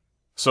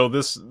 So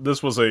this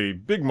was a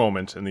big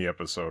moment in the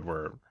episode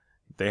where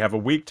they have a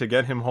week to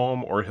get him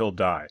home or he'll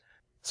die.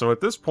 So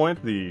at this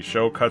point, the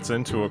show cuts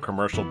into a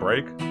commercial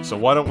break. So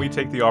why don't we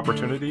take the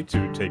opportunity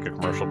to take a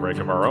commercial break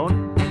of our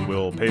own?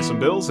 We'll pay some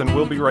bills and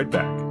we'll be right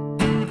back.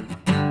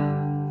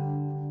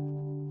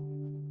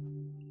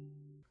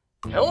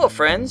 Hello,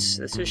 friends.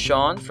 This is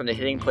Sean from the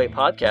Hitting Play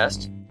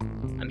podcast.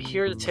 I'm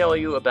here to tell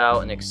you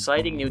about an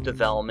exciting new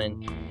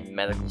development in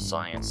medical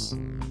science.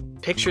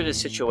 Picture this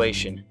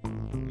situation.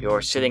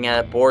 You're sitting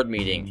at a board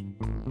meeting.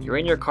 You're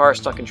in your car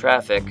stuck in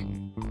traffic.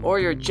 Or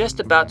you're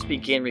just about to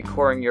begin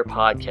recording your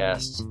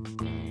podcast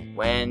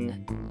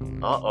when,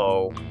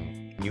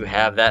 you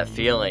have that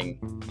feeling,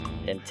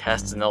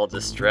 intestinal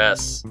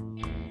distress.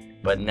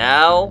 But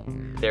now,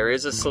 there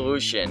is a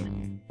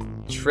solution.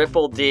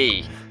 Triple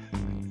D.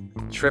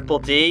 Triple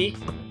D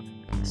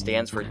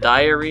stands for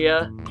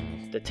diarrhea,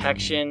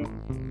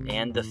 detection,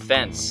 and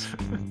defense.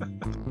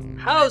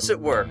 How does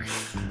it work?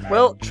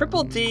 Well,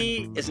 Triple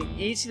D is an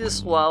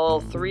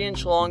easy-to-swallow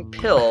 3-inch long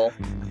pill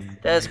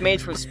that is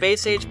made from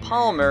space-age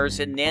polymers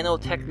and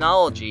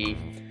nanotechnology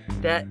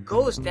that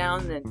goes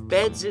down and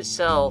embeds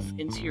itself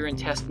into your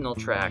intestinal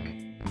tract.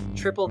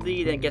 Triple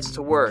D then gets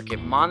to work.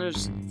 It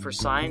monitors for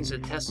signs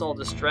of intestinal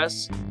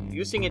distress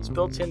using its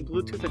built-in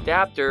Bluetooth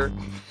adapter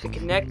to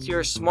connect to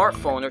your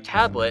smartphone or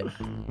tablet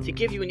to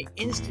give you an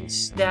instant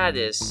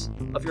status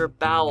of your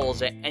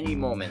bowels at any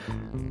moment.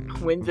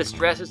 When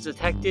distress is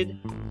detected,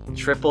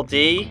 Triple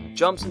D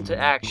jumps into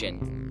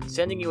action,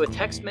 sending you a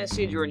text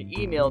message or an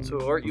email to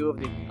alert you of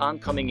the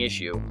oncoming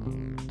issue.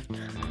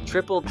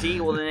 Triple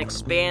D will then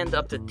expand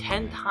up to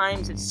 10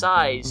 times its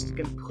size to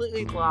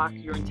completely block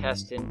your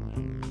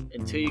intestine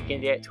until you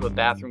can get to a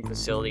bathroom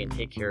facility and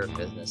take care of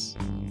business.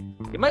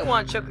 You might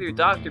want to check with your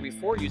doctor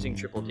before using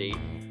Triple D.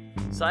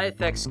 Side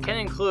effects can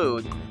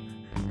include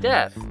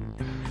death,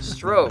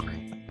 stroke,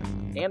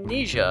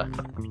 amnesia,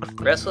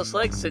 restless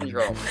leg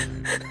syndrome,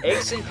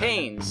 aches and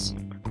pains,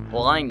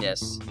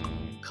 blindness,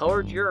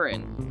 colored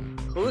urine,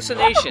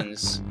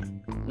 hallucinations,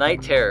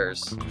 night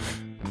terrors,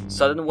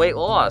 sudden weight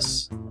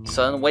loss,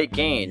 sudden weight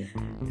gain,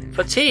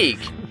 fatigue,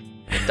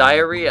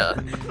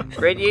 diarrhea,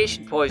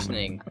 radiation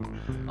poisoning,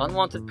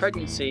 unwanted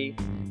pregnancy,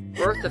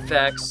 birth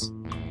defects,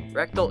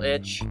 rectal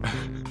itch,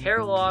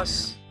 hair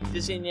loss,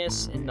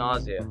 dizziness, and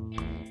nausea.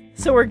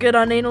 So we're good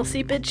on anal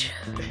seepage?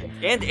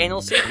 And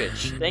anal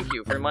seepage. Thank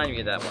you for reminding me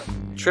of that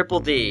one. Triple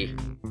D.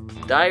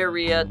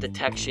 Diarrhea,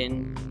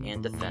 detection,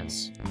 and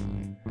defense.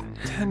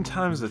 10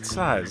 times its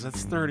size.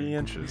 That's 30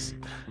 inches.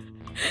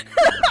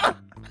 Hey,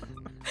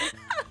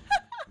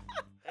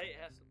 it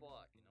has to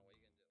block. You know what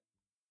you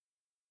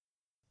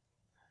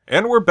can do.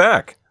 And we're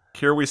back.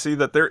 Here we see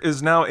that there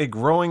is now a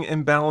growing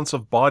imbalance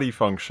of body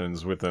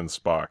functions within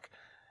Spock.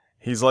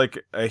 He's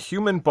like a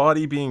human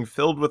body being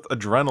filled with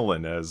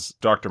adrenaline, as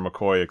Dr.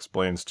 McCoy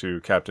explains to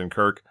Captain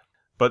Kirk.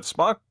 But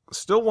Spock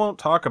still won't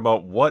talk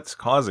about what's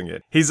causing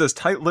it. He's as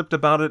tight-lipped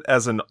about it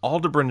as an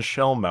Aldebaran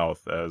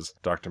shellmouth, as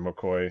Dr.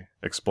 McCoy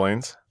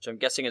explains. Which I'm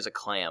guessing is a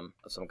clam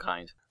of some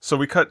kind. So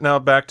we cut now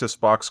back to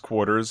Spock's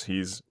quarters.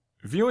 He's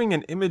viewing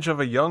an image of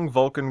a young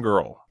Vulcan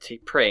girl.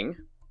 T'Pring,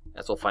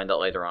 as we'll find out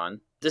later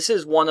on. This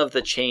is one of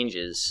the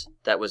changes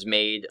that was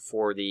made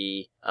for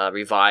the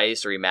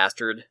revised or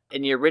remastered.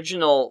 In the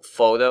original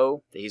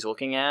photo that he's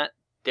looking at,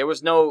 there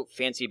was no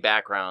fancy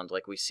background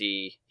like we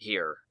see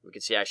here. We can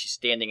see actually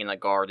standing in a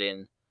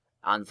garden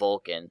on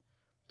Vulcan.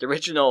 The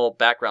original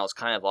background was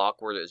kind of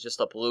awkward. It was just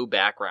a blue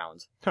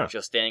background, Huh.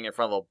 just standing in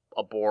front of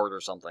a board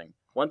or something.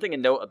 One thing to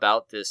note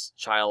about this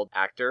child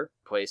actor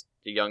who plays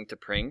the young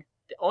T'Pring,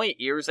 the only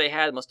ears they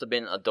had must have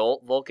been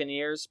adult Vulcan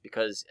ears,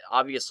 because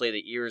obviously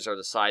the ears are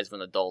the size of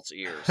an adult's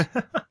ears.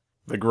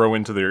 They grow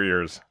into their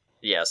ears.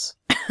 Yes.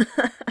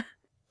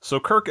 So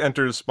Kirk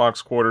enters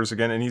Spock's quarters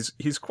again, and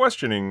he's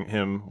questioning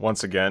him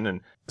once again, and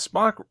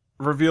Spock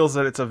reveals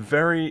that it's a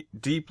very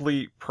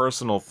deeply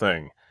personal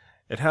thing.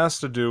 It has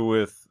to do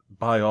with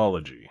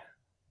biology.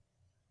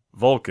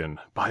 Vulcan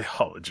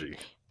biology.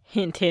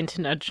 Hint, hint,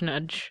 nudge,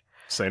 nudge.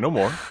 Say no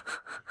more.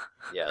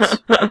 Yes.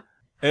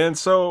 And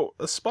so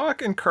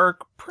Spock and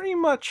Kirk pretty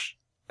much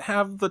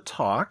have the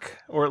talk,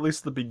 or at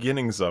least the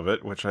beginnings of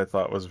it, which I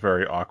thought was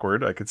very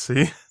awkward, I could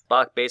see.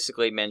 Spock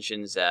basically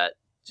mentions that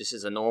this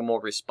is a normal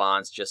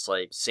response, just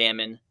like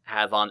salmon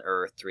have on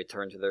Earth to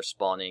return to their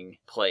spawning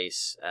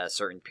place at a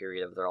certain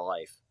period of their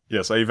life.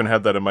 Yes, I even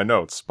had that in my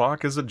notes.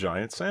 Spock is a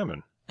giant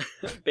salmon.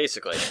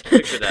 Basically.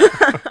 Picture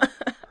that.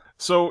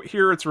 So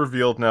here it's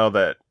revealed now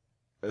that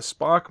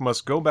Spock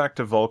must go back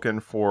to Vulcan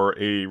for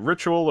a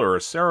ritual or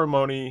a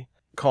ceremony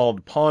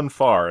called Pon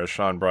farr, as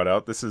Sean brought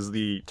out. This is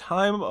the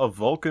time of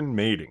Vulcan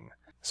mating.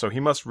 So he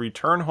must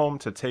return home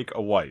to take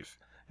a wife.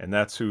 And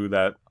that's who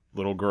that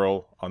little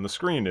girl on the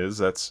screen is.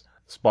 That's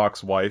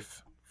Spock's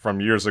wife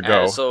from years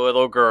ago. As a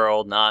little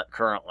girl, not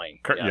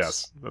currently.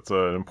 Yes, that's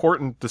an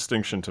important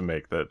distinction to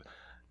make, that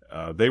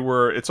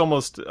it's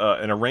almost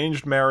an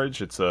arranged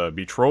marriage. It's a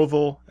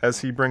betrothal, as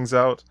he brings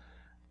out.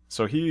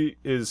 So he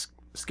is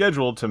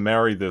scheduled to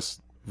marry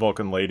this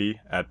Vulcan lady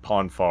at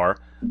Pon farr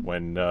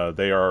when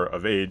they are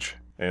of age.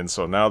 And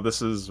so now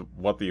this is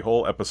what the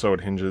whole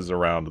episode hinges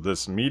around,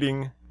 this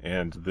meeting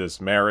and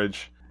this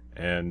marriage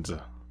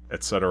and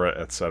etc.,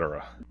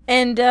 etc.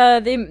 And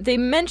they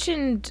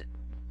mentioned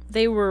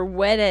they were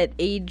wed at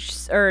age,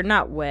 or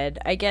not wed,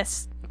 I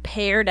guess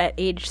paired at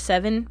age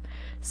 7.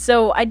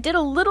 So I did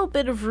a little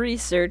bit of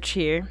research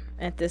here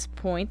at this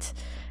point,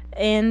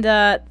 and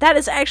that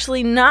is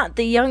actually not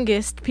the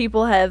youngest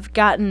people have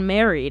gotten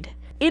married.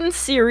 In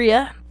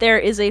Syria, there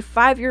is a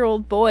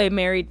 5-year-old boy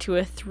married to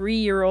a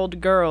 3-year-old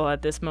girl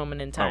at this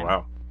moment in time. Oh,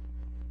 wow.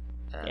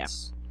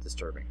 That's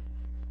disturbing.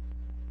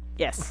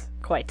 Yes,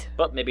 quite.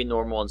 But maybe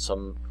normal in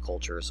some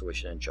cultures, so we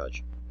shouldn't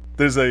judge.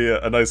 There's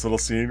a nice little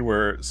scene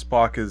where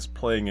Spock is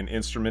playing an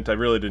instrument. I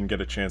really didn't get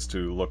a chance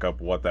to look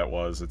up what that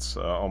was. It's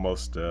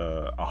almost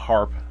a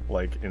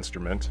harp-like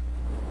instrument.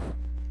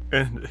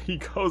 And he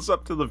goes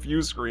up to the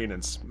view screen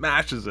and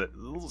smashes it,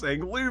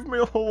 saying, "Leave me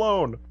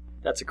alone!"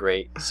 That's a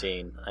great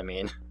scene. I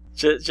mean,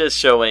 just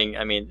showing,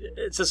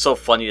 it's just so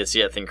funny to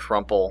see that thing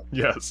crumple.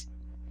 Yes.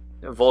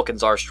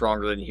 Vulcans are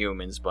stronger than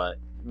humans, but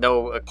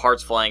no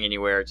parts flying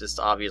anywhere, just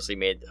obviously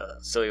made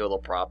a silly little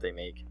prop they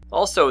make.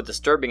 Also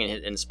disturbing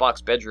in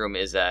Spock's bedroom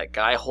is that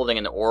guy holding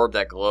an orb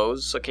that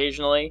glows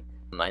occasionally.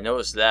 I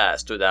noticed that,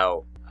 stood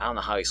out. I don't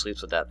know how he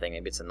sleeps with that thing.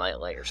 Maybe it's a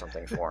nightlight or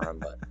something for him,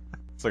 but...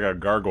 It's like a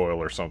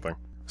gargoyle or something.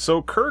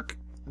 So Kirk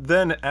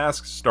then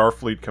asks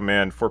Starfleet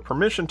Command for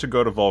permission to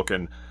go to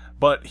Vulcan,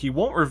 but he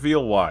won't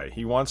reveal why.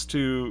 He wants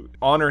to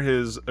honor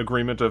his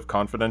agreement of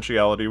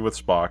confidentiality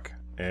with Spock,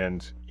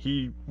 and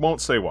he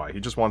won't say why. He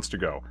just wants to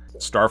go.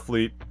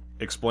 Starfleet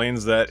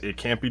explains that it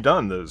can't be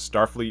done. The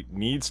Starfleet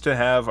needs to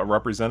have a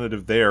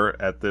representative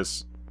there at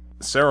this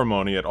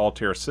ceremony at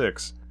Altair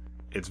 6.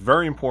 It's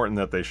very important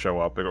that they show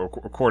up,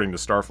 according to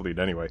Starfleet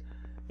anyway.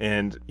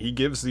 And he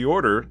gives the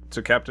order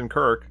to Captain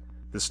Kirk,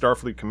 the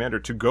Starfleet commander,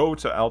 to go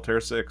to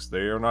Altair 6. They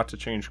are not to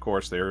change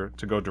course. They are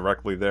to go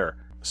directly there.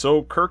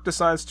 So Kirk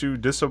decides to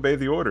disobey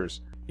the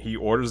orders. He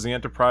orders the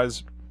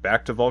Enterprise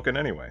back to Vulcan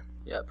anyway.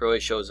 Yeah, it really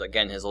shows,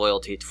 again, his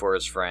loyalty for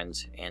his friend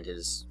and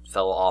his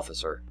fellow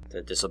officer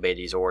to disobey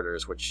these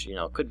orders, which,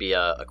 could be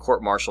a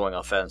court-martialing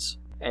offense.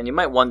 And you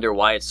might wonder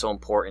why it's so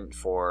important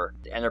for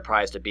the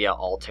Enterprise to be at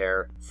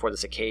Altair for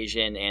this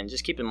occasion, and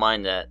just keep in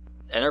mind that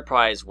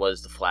Enterprise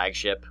was the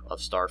flagship of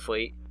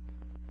Starfleet,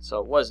 so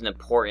it was an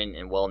important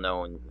and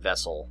well-known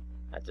vessel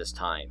at this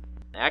time.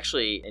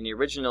 Actually, in the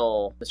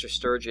original, Mr.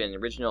 Sturgeon, the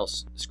original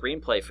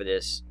screenplay for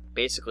this,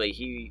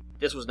 basically,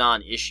 this was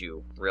not an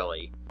issue,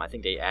 really. I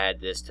think they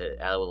added this to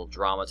add a little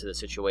drama to the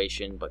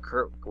situation, but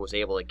Kirk was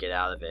able to get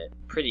out of it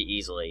pretty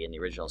easily in the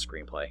original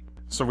screenplay.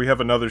 So we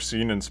have another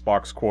scene in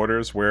Spock's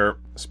quarters where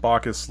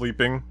Spock is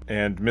sleeping,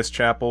 and Miss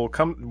Chapel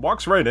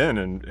walks right in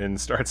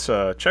and starts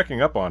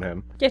checking up on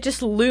him. Yeah,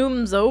 just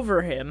looms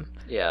over him.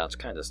 Yeah, it's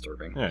kind of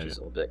disturbing. Yeah, She's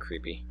a little bit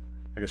creepy.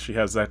 I guess she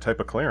has that type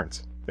of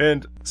clearance.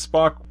 And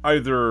Spock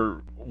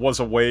either was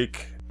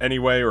awake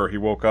anyway, or he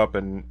woke up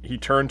and he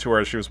turned to her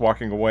as she was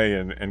walking away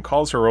and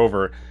calls her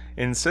over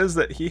and says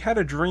that he had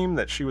a dream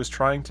that she was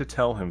trying to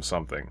tell him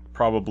something,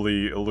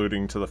 probably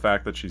alluding to the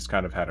fact that she's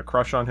kind of had a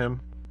crush on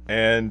him.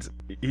 And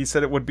he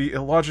said it would be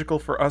illogical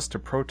for us to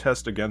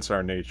protest against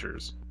our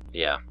natures.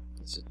 Yeah,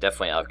 it's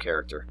definitely out of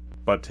character.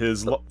 But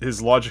his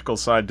logical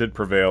side did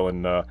prevail,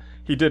 and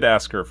he did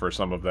ask her for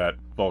some of that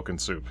Vulcan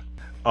soup.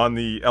 On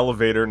the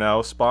elevator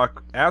now,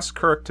 Spock asks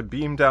Kirk to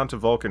beam down to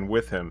Vulcan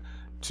with him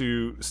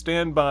to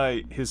stand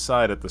by his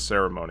side at the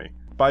ceremony.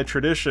 by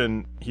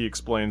tradition, he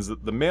explains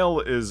that the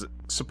male is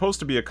supposed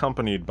to be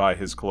accompanied by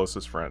his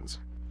closest friends.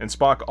 And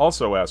Spock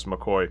also asked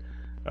McCoy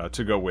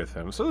to go with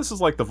him. So this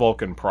is like the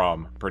Vulcan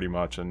prom, pretty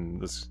much,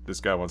 and this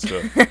guy wants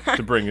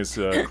to bring his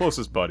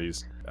closest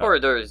buddies. Or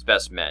they're his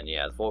best men,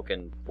 yeah, the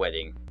Vulcan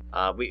wedding.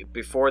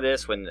 Before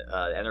this, when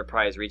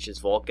Enterprise reaches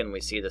Vulcan,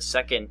 we see the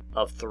second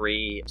of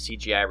 3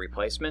 CGI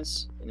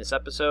replacements in this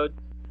episode.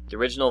 The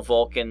original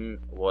Vulcan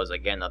was,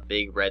 again, a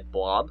big red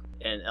blob,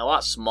 and a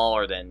lot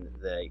smaller than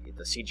the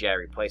CGI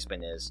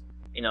replacement is.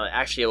 It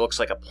actually looks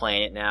like a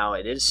planet now.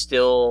 It is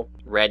still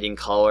red in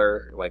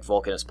color, like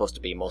Vulcan is supposed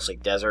to be mostly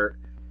desert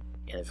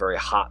and a very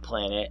hot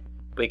planet.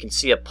 But you can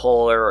see a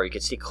polar, or you can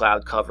see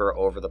cloud cover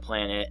over the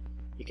planet.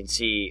 You can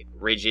see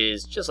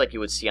ridges, just like you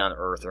would see on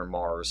Earth or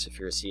Mars if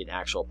you were to see an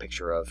actual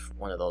picture of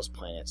one of those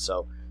planets.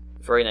 So,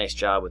 very nice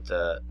job with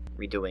the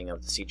redoing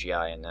of the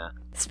CGI in that.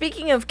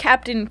 Speaking of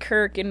Captain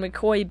Kirk and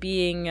McCoy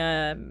being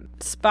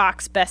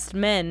Spock's best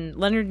men,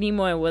 Leonard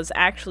Nimoy was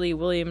actually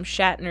William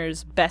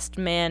Shatner's best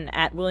man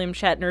at William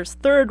Shatner's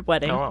 3rd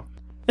wedding. Oh,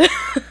 wow.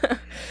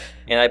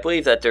 And I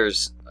believe that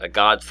there's a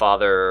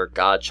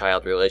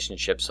godfather-godchild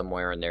relationship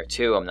somewhere in there,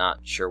 too. I'm not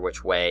sure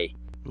which way.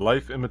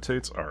 Life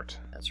imitates art.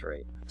 That's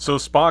right. So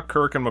Spock,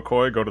 Kirk, and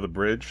McCoy go to the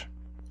bridge,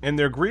 and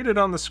they're greeted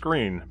on the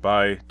screen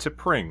by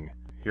T'Pring,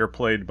 here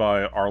played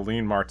by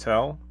Arlene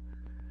Martel.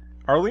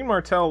 Arlene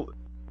Martel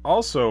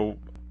also,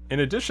 in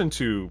addition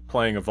to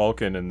playing a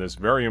Vulcan in this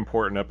very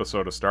important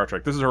episode of Star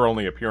Trek, this is her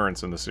only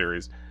appearance in the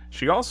series,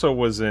 she also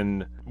was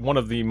in one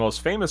of the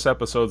most famous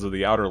episodes of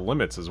The Outer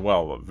Limits as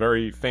well, a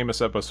very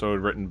famous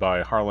episode written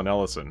by Harlan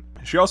Ellison.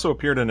 She also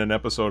appeared in an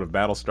episode of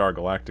Battlestar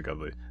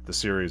Galactica, the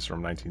series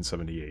from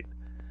 1978.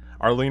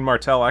 Arlene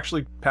Martel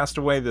actually passed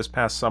away this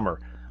past summer,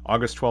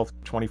 August 12th,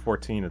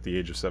 2014, at the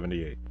age of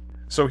 78.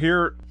 So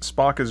here,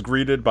 Spock is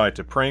greeted by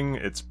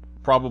T'Pring. It's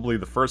probably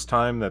the first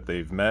time that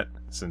they've met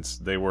since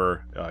they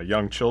were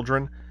young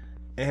children,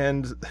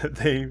 and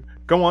they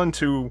go on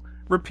to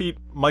repeat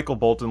Michael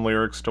Bolton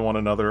lyrics to one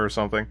another or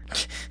something.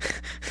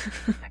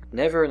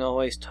 Never and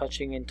always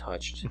touching and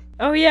touched.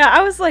 Oh yeah,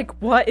 I was like,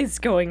 what is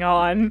going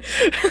on?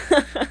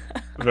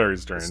 Very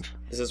strange.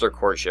 This is their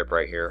courtship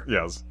right here.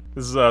 Yes.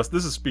 This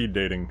is speed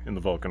dating in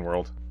the Vulcan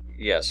world.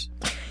 Yes.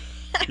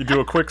 You do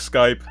a quick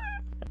Skype,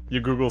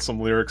 you Google some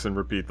lyrics and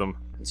repeat them.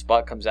 And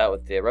Spock comes out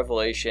with the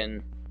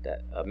revelation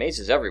that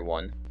amazes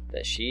everyone,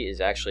 that she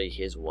is actually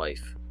his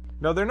wife.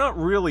 Now, they're not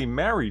really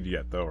married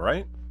yet, though,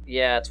 right?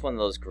 Yeah, it's one of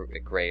those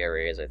gray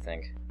areas, I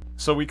think.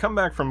 So we come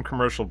back from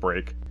commercial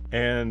break,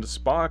 and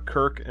Spock,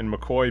 Kirk, and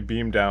McCoy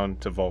beam down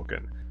to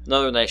Vulcan.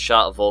 Another nice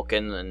shot of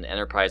Vulcan and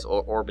Enterprise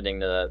orbiting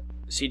the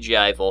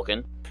CGI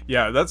Vulcan.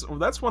 Yeah,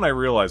 that's when I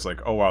realized, like,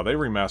 oh wow, they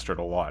remastered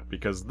a lot,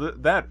 because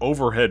that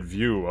overhead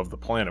view of the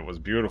planet was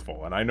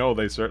beautiful, and I know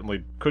they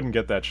certainly couldn't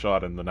get that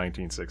shot in the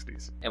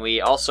 1960s. And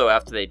we also,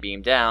 after they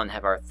beam down,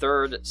 have our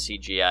 3rd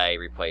CGI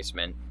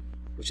replacement,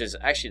 which is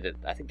actually,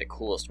 I think, the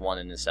coolest one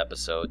in this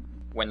episode.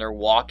 When they're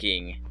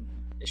walking,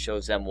 it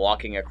shows them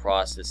walking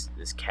across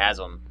this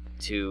chasm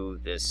to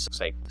this, looks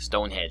like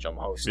Stonehenge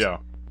almost. Yeah.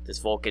 This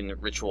Vulcan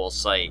ritual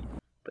site.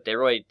 But they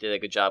really did a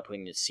good job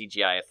putting the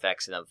CGI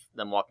effects in of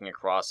them walking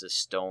across this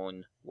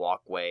stone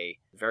walkway.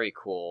 Very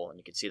cool, and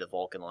you can see the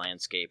Vulcan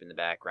landscape in the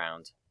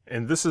background.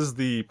 And this is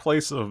the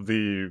place of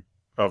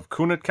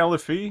Kunat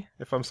Kalifi,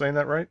 if I'm saying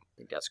that right? I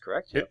think that's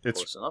correct. Yep, it's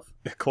close enough.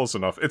 Close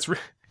enough.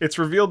 It's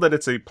revealed that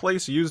it's a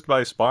place used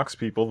by Spock's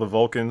people, the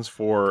Vulcans,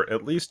 for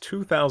at least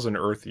 2,000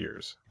 Earth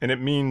years. And it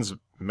means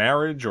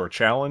marriage or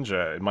challenge.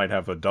 It might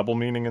have a double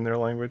meaning in their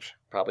language.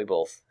 Probably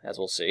both, as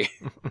we'll see.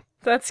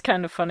 That's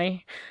kind of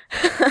funny.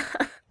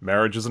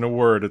 Marriage isn't a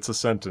word, it's a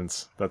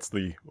sentence. That's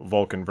the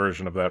Vulcan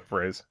version of that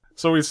phrase.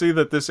 So we see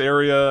that this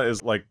area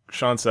is, like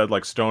Sean said,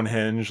 like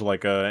Stonehenge,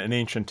 like an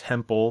ancient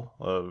temple,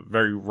 a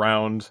very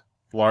round,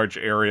 large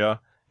area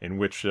in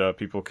which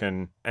people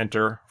can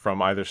enter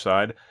from either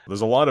side.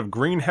 There's a lot of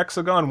green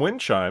hexagon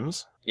wind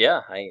chimes. Yeah,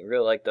 I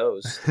really like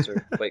those. Those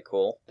are quite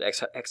cool. The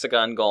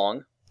hexagon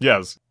gong.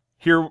 Yes.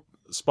 Here,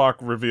 Spock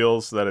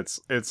reveals that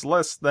it's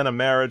less than a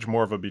marriage,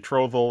 more of a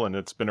betrothal, and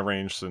it's been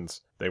arranged since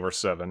they were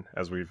 7,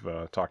 as we've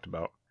talked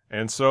about.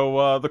 And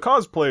so the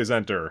cosplays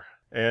enter,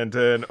 and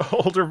an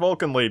older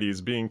Vulcan lady is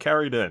being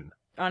carried in.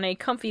 On a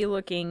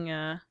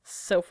comfy-looking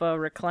sofa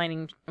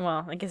reclining...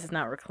 Well, I guess it's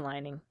not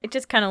reclining. It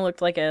just kind of looked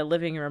like a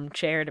living room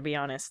chair, to be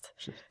honest.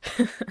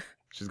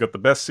 She's got the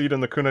best seat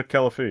in the Kunat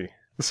Kalifi.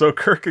 So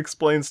Kirk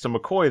explains to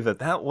McCoy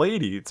that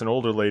lady, it's an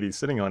older lady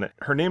sitting on it,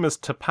 her name is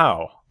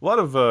T'Pau. A lot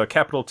of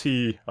capital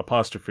T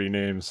apostrophe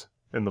names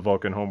in the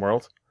Vulcan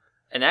homeworld.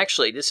 And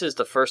actually, this is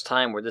the first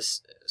time where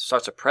this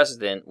starts a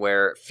precedent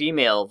where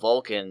female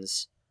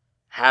Vulcans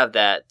have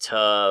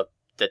the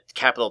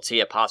capital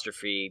T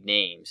apostrophe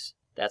names.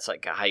 That's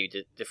like how you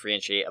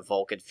differentiate a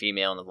Vulcan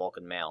female and a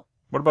Vulcan male.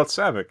 What about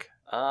Saavik?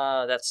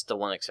 That's the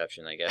one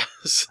exception, I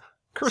guess.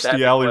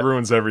 Kirstie Alley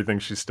ruins everything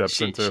she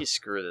steps into. She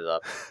screwed it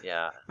up,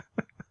 yeah.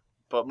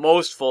 But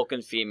most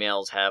Vulcan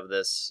females have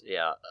this,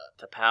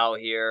 T'Pau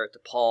here,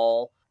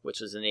 T'Pol,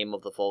 which is the name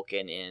of the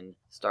Vulcan in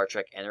Star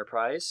Trek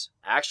Enterprise.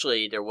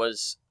 Actually, there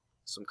was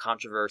some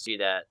controversy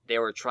that they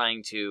were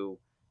trying to,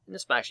 and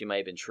this actually might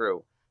have been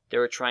true, they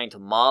were trying to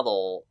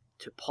model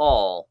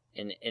T'Pol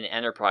in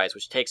Enterprise,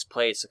 which takes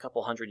place a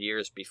couple hundred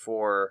years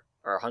before,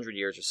 or 100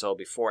 years or so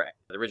before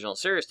the original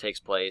series takes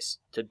place,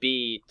 to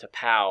be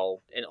T'Pau,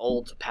 an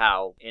old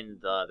T'Pau in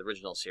the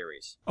original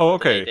series. Oh,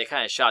 okay. They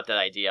kind of shot that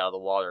idea out of the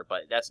water,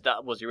 but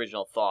that was the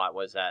original thought,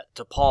 was that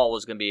T'Pol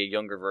was going to be a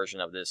younger version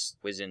of this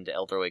wizened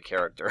elderly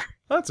character.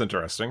 That's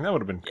interesting. That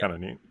would have been kind of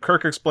neat.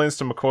 Kirk explains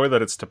to McCoy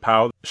that it's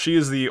T'Pau. She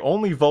is the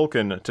only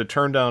Vulcan to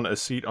turn down a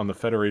seat on the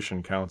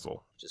Federation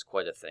Council. Which is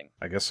quite a thing.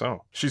 I guess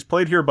so. She's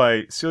played here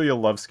by Celia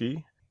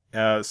Lovsky.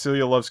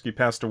 Celia Lovsky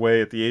passed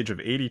away at the age of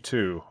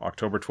 82,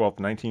 October 12th,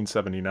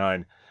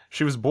 1979.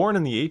 She was born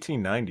in the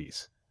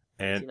 1890s.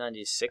 And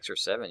 1996 or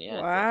 7,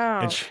 yeah.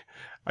 Wow. And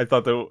I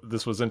thought that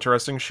this was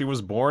interesting. She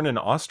was born in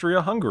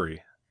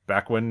Austria-Hungary,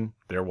 back when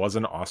there was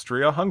an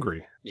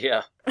Austria-Hungary.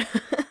 Yeah.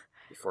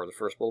 Before the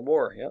First World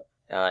War, yep.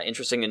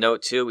 Interesting to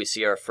note, too, we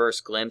see our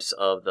first glimpse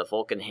of the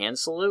Vulcan hand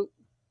salute.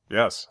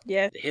 Yes.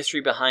 Yeah. The history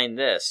behind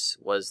this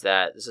was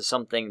that this is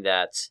something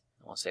that,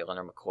 I want to say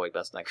Leonard McCoy, but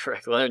that's not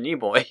correct, Leonard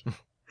Nimoy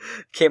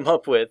came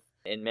up with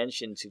and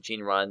mentioned to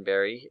Gene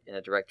Roddenberry,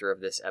 the director of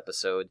this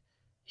episode.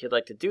 He'd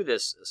like to do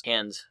this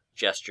hand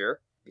gesture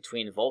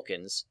between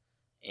Vulcans,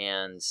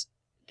 and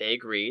they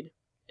agreed.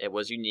 It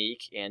was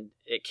unique, and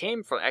it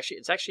came from,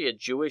 it's actually a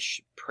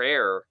Jewish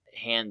prayer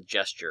hand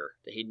gesture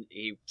that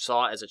he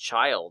saw as a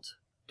child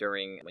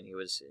when he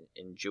was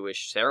in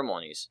Jewish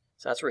ceremonies.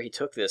 So that's where he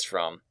took this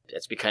from.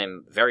 It's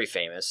become very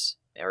famous.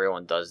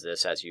 Everyone does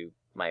this, as you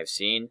might have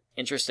seen.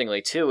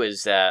 Interestingly, too,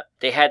 is that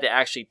they had to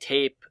actually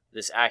tape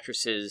this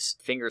actress's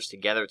fingers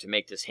together to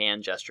make this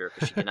hand gesture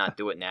because she cannot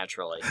do it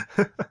naturally.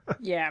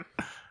 Yeah.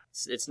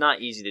 It's not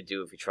easy to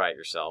do if you try it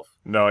yourself.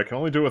 No, I can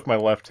only do it with my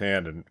left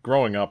hand, and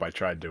growing up I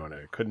tried doing it.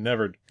 I could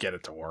never get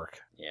it to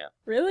work. Yeah.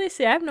 Really?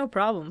 See, I have no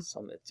problems.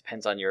 It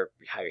depends on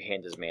how your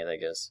hand is made, I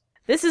guess.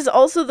 This is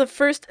also the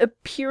first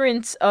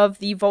appearance of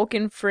the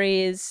Vulcan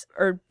phrase,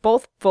 or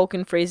both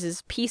Vulcan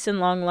phrases, peace and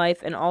long life,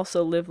 and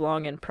also live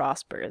long and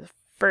prosper. The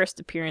first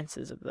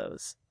appearances of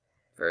those.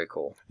 Very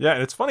cool. Yeah,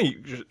 and it's funny,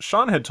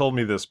 Sean had told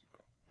me this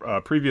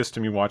previous to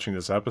me watching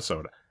this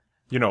episode.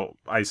 You know,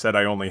 I said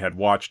I only had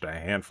watched a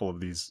handful of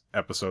these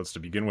episodes to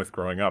begin with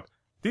growing up.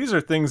 These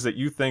are things that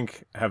you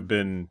think have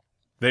been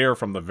there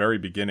from the very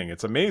beginning.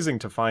 It's amazing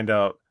to find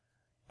out,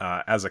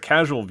 as a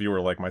casual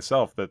viewer like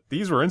myself, that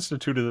these were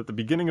instituted at the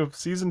beginning of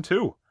Season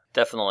 2.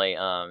 Definitely,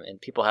 and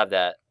people have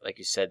that, like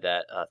you said,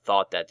 that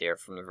thought that they're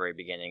from the very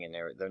beginning, and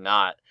they're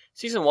not.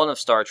 Season 1 of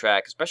Star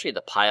Trek, especially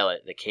the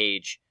pilot, The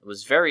Cage,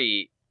 was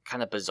very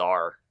kind of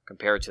bizarre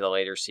compared to the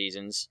later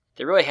seasons.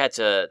 They really had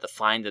to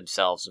find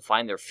themselves and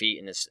find their feet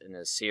in this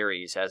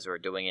series as they were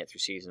doing it through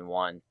Season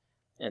 1.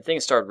 And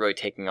things started really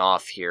taking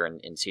off here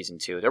in Season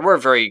 2. There were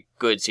very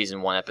good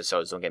Season 1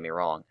 episodes, don't get me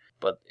wrong.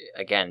 But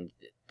again,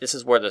 this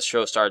is where the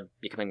show started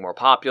becoming more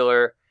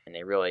popular, and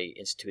they really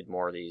instituted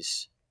more of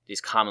these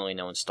commonly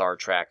known Star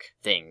Trek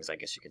things, I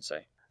guess you could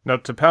say. Now,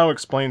 T'Pau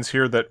explains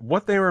here that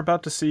what they are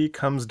about to see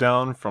comes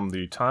down from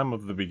the time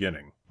of the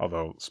beginning,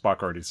 although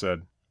Spock already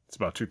said it's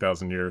about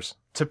 2,000 years.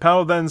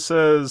 T'Pau then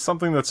says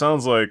something that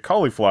sounds like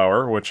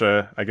cauliflower, which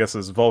I guess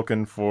is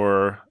Vulcan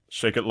for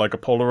shake it like a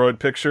Polaroid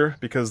picture,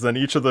 because then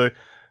each of the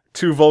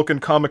 2 Vulcan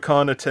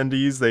Comic-Con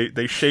attendees,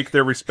 they shake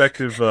their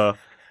respective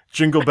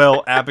Jingle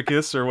Bell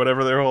abacus or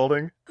whatever they're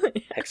holding.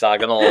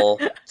 Hexagonal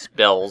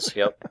bells,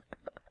 yep.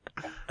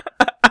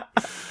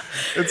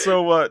 And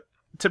so,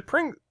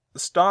 T'Pring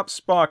stops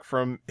Spock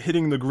from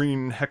hitting the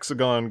green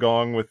hexagon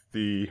gong with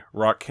the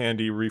rock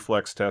candy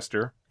reflex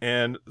tester,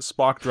 and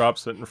Spock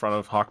drops it in front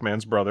of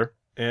Hawkman's brother,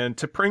 and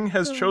T'Pring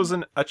has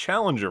chosen a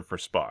challenger for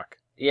Spock.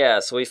 Yeah,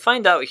 so we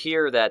find out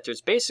here that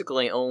there's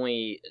basically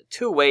only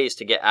 2 ways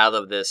to get out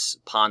of this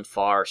Pon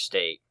farr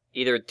state.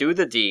 Either do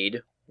the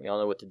deed, we all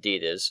know what the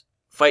deed is,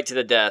 fight to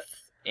the death,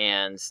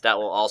 and that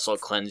will also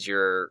cleanse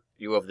you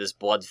of this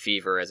blood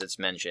fever, as it's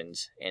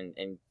mentioned, and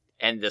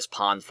end this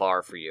Pon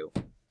farr for you.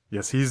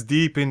 Yes, he's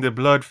deep in the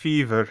blood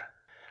fever.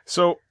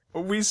 So,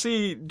 we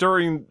see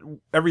during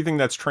everything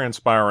that's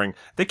transpiring,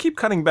 they keep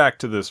cutting back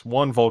to this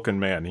one Vulcan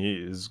man. He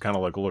is kind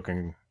of like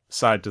looking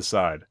side to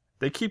side.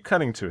 They keep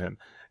cutting to him.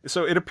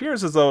 So it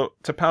appears as though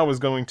T'Pau is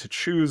going to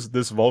choose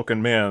this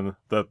Vulcan man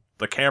that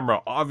the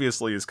camera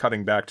obviously is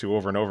cutting back to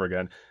over and over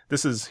again.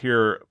 This is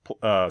here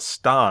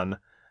Stan,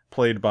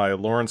 played by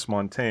Lawrence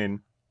Montaigne.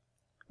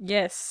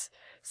 Yes.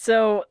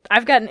 So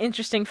I've got an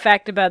interesting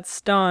fact about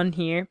Stan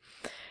here.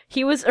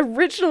 He was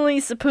originally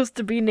supposed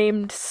to be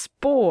named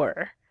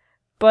Spore,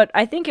 but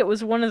I think it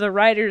was one of the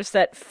writers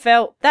that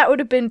felt that would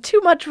have been too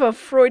much of a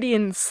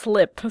Freudian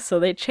slip, so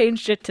they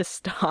changed it to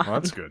Stan. Well,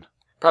 that's good.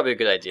 Probably a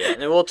good idea.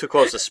 And a little too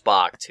close to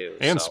Spock, too.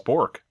 And so.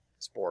 Spork.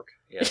 Spork,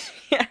 yes.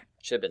 Yeah.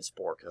 Should have been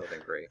Spork. That would have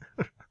been great.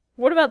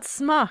 What about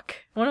Smock?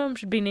 One of them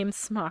should be named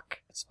Smock.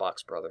 It's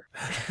Spock's brother.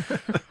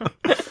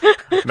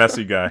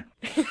 Messy guy.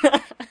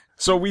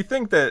 So we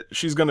think that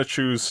she's going to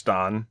choose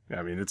Stan.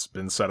 I mean, it's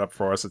been set up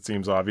for us, it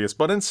seems obvious.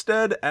 But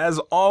instead, as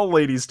all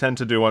ladies tend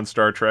to do on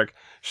Star Trek,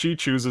 she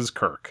chooses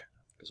Kirk.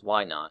 Because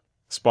why not?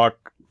 Spock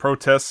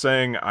protests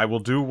saying, "I will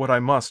do what I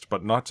must,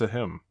 but not to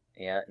him."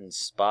 Yeah, and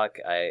Spock,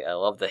 I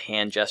love the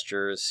hand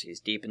gestures. He's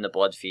deep in the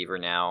blood fever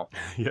now.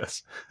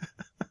 Yes.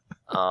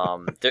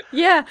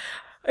 Yeah,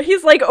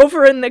 he's like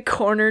over in the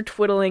corner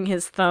twiddling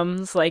his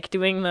thumbs, like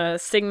doing the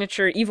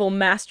signature evil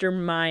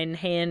mastermind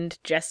hand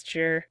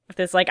gesture with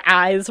his like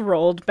eyes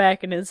rolled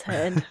back in his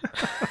head.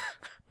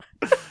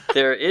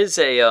 There is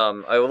a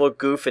little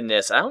goof in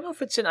this. I don't know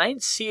if it's in. I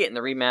didn't see it in the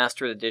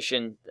remastered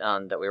edition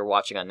that we were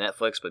watching on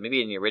Netflix, but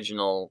maybe in the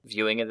original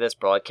viewing of this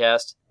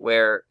broadcast,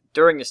 where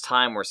during this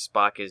time where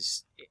Spock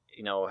is,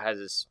 has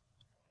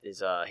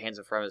his hands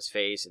in front of his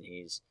face and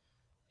he's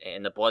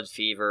in the blood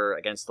fever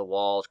against the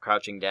wall,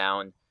 crouching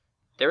down.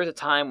 There is a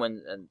time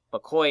when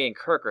McCoy and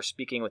Kirk are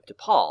speaking with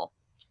DePaul,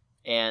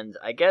 and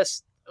I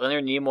guess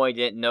Leonard Nimoy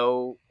didn't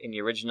know in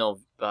the original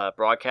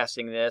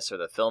broadcasting this or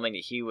the filming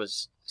that he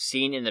was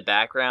seen in the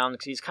background,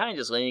 because he's kind of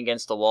just leaning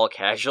against the wall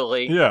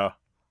casually. Yeah.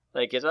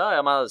 Like,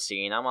 I'm out of the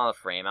scene, I'm out of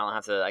frame, I don't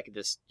have to, I could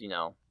just,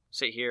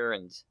 sit here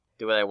and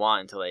do what I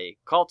want until they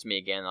call to me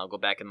again, and I'll go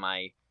back in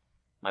my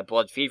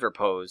blood fever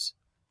pose.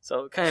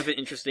 So, kind of an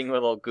interesting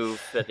little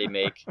goof that they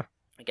make.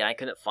 Again, I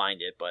couldn't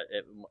find it, but,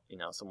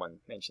 someone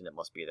mentioned it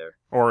must be there.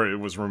 Or it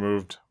was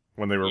removed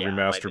when they were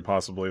remastered, maybe.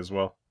 Possibly as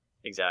well.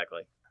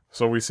 Exactly.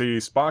 So we see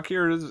Spock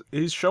here,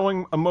 he's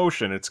showing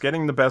emotion. It's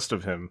getting the best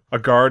of him. A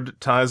guard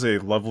ties a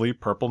lovely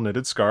purple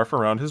knitted scarf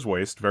around his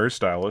waist. Very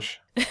stylish.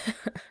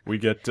 We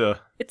get...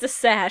 It's a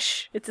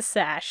sash. It's a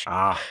sash.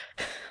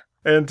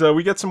 And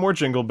we get some more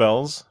jingle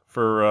bells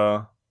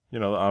for, the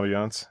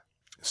ambiance.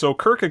 So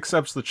Kirk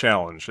accepts the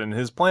challenge, and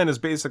his plan is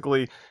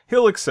basically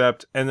he'll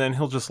accept, and then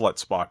he'll just let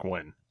Spock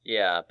win.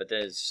 Yeah, but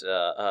there's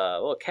a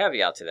little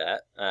caveat to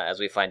that, as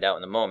we find out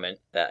in a moment,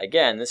 that,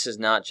 again, this is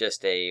not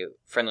just a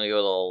friendly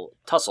little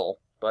tussle,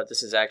 but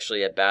this is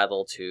actually a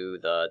battle to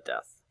the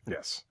death.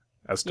 Yes,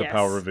 as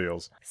T'Pau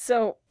reveals.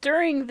 So,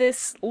 during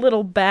this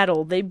little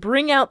battle, they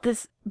bring out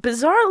this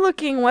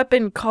bizarre-looking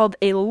weapon called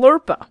a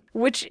Lurpa,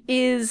 which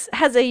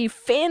has a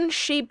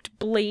fan-shaped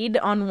blade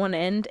on one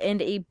end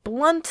and a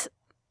blunt,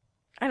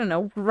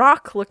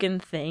 rock-looking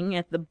thing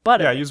at the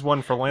butt of it. Yeah, use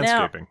one for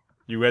landscaping.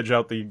 You edge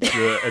out the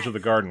edge of the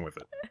garden with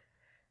it.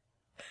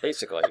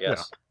 Basically,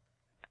 yes.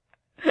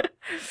 Yeah.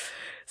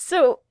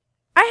 So,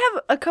 I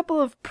have a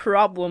couple of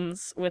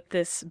problems with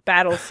this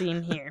battle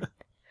scene here.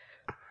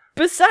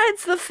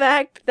 Besides the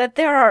fact that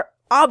there are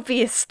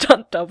obvious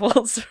stunt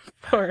doubles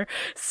for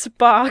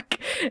Spock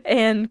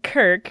and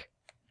Kirk,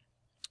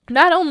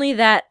 not only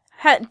that,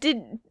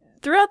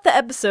 throughout the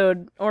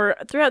episode, or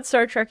throughout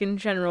Star Trek in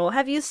general,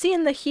 have you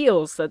seen the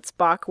heels that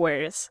Spock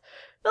wears?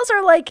 Those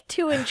are like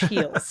 2-inch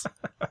heels.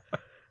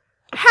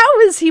 How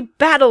is he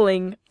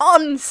battling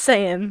on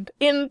sand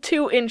in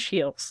 2-inch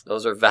heels?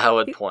 Those are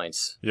valid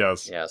points.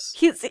 Yes. Yes.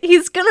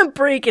 He's gonna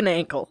break an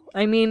ankle.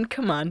 I mean,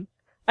 come on.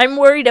 I'm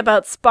worried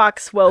about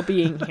Spock's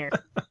well-being here.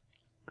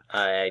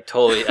 I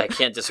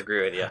can't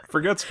disagree with you.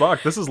 Forget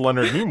Spock. This is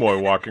Leonard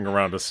Nimoy walking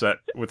around a set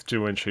with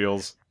 2-inch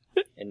heels.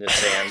 In the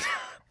sand.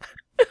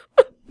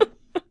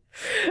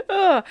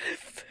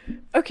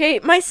 Okay,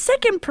 my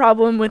second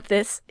problem with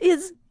this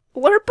is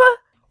Lurpa.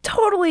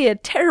 Totally a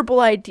terrible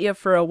idea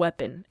for a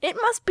weapon. It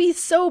must be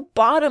so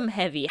bottom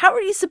heavy. How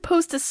are you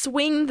supposed to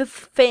swing the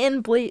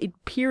fan blade,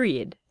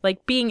 period?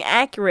 Like, being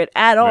accurate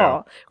at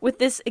all, with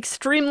this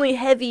extremely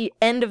heavy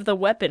end of the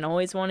weapon,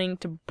 always wanting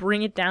to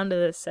bring it down to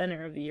the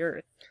center of the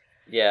earth.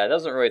 Yeah, it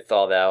doesn't really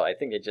thought out. I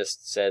think it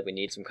just said we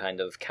need some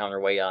kind of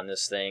counterweight on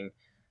this thing.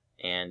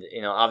 And,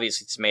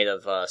 obviously it's made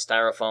of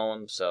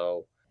styrofoam,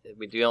 so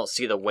we don't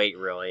see the weight,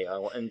 really,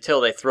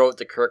 until they throw it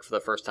to Kirk for the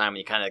first time, and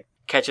he kind of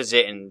catches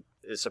it and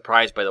is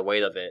surprised by the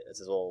weight of it. It's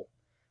his little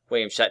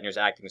William Shatner's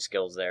acting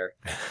skills there.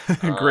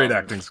 Great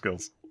acting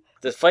skills.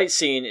 The fight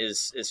scene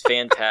is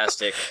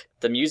fantastic.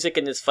 The music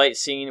in this fight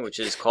scene, which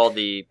is called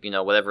the,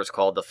 whatever it's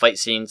called, the fight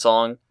scene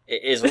song,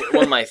 is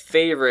one of my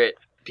favorite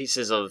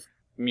pieces of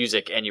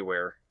music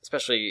anywhere,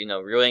 especially,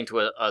 relating to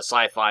a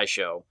sci-fi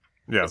show.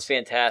 Yeah. It's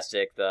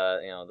fantastic.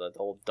 The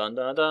whole dun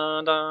dun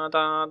dun dun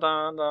dun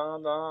dun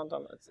dun dun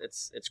dun.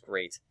 It's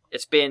great.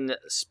 It's been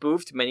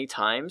spoofed many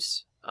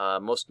times.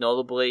 Most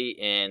notably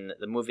in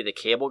the movie The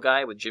Cable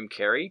Guy with Jim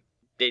Carrey.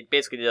 They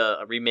basically did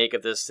a remake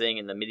of this thing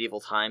in the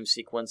medieval times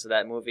sequence of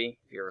that movie,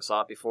 if you ever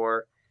saw it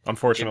before.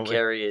 Unfortunately. Jim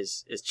Carrey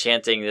is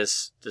chanting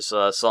this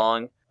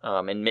song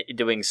and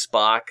doing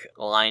Spock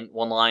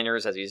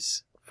one-liners as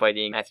he's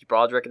fighting Matthew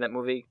Broderick in that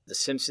movie. The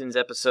Simpsons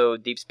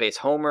episode Deep Space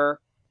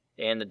Homer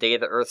and The Day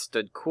the Earth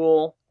Stood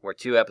Cool were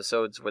 2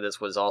 episodes where this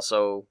was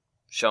also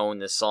shown,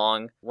 this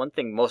song. One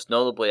thing most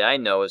notably I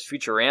know is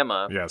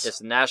Futurama. Yes. It's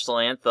the national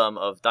anthem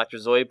of Dr.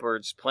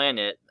 Zoidberg's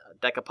planet,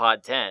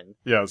 Decapod 10.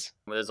 Yes.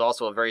 There's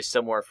also a very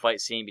similar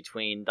fight scene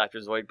between Dr.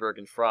 Zoidberg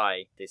and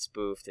Fry. They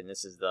spoofed, and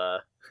this is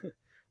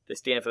they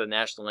stand for the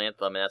national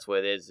anthem, and that's what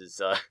it is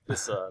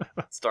this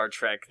Star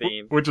Trek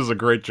theme. Which is a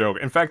great joke.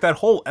 In fact, that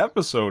whole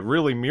episode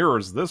really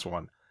mirrors this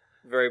one.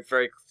 Very,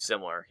 very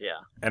similar, yeah.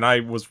 And I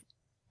was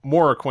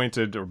more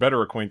acquainted or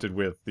better acquainted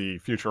with the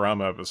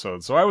Futurama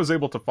episode, so I was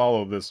able to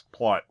follow this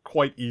plot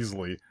quite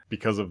easily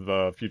because of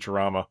the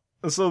Futurama.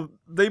 So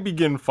they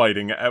begin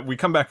fighting. We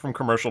come back from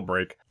commercial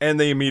break, and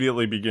they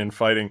immediately begin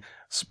fighting.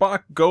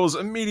 Spock goes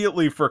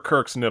immediately for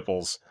Kirk's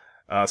nipples,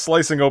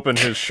 slicing open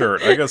his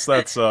shirt. I guess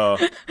that's a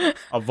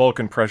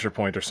Vulcan pressure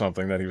point or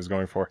something that he was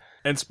going for.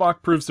 And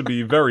Spock proves to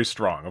be very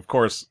strong. Of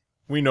course,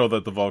 we know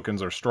that the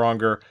Vulcans are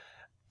stronger,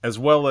 as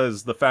well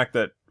as the fact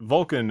that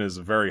Vulcan is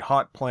a very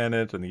hot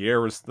planet and the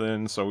air is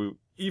thin, so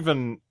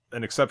even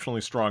an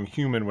exceptionally strong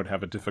human would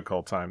have a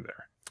difficult time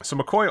there. So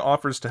McCoy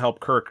offers to help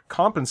Kirk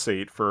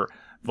compensate for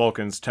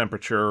Vulcan's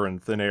temperature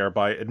and thin air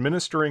by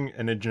administering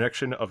an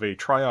injection of a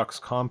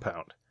triox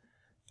compound.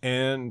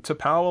 And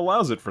T'Pau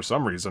allows it for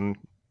some reason.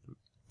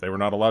 They were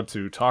not allowed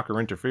to talk or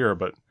interfere,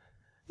 but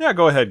yeah,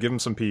 go ahead, give him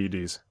some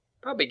PEDs.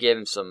 Probably give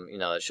him some,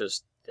 it's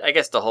just, I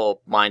guess the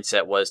whole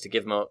mindset was to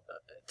give him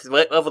to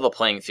level the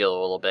playing field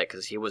a little bit,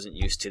 because he wasn't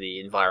used to the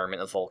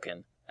environment of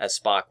Vulcan, as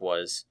Spock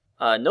was.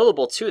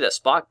 Notable, too, that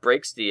Spock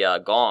breaks the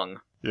gong.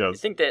 Yes. You'd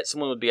think that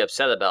someone would be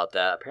upset about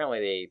that. Apparently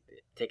they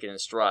take it in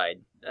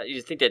stride.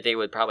 You'd think that they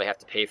would probably have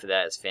to pay for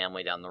that as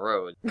family down the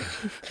road.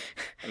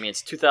 I mean,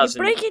 it's 2000...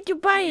 You break it, you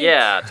buy it!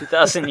 Yeah,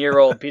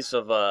 2,000-year-old piece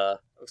of,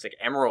 looks like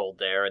emerald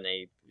there, and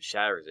they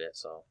shatters it,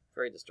 so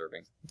very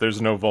disturbing.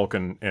 There's no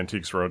Vulcan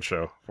Antiques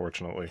Roadshow,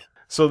 fortunately.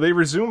 So they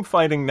resume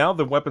fighting. Now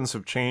the weapons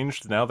have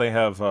changed. Now they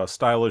have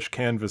stylish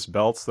canvas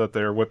belts that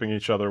they're whipping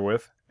each other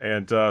with.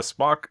 And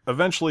Spock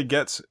eventually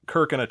gets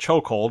Kirk in a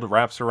chokehold,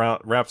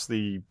 wraps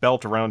the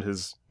belt around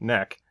his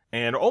neck,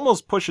 and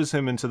almost pushes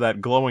him into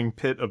that glowing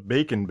pit of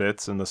bacon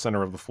bits in the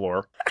center of the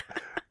floor.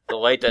 The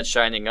light that's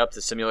shining up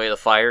to simulate a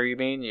fire, you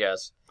mean?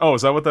 Yes. Oh,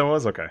 is that what that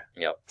was? Okay.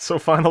 Yep. So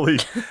finally,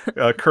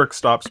 Kirk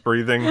stops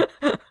breathing.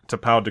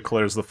 T'Pau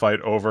declares the fight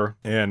over,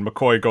 and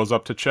McCoy goes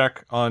up to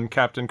check on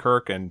Captain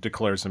Kirk and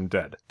declares him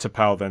dead.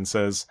 T'Pau then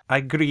says, "I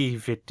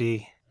grieve it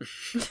thee."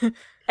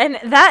 And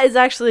that is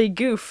actually a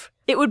goof.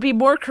 It would be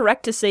more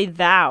correct to say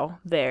thou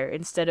there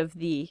instead of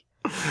thee.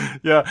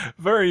 Yeah,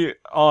 very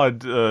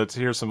odd to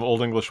hear some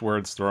Old English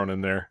words thrown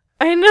in there.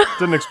 I know.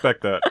 Didn't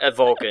expect that. At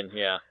Vulcan,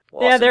 yeah.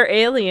 Well, Yeah, also, they're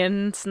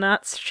alien. It's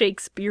not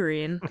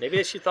Shakespearean.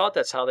 maybe she thought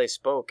that's how they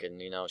spoke, and,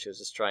 she was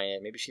just trying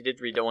it. Maybe she did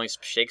read only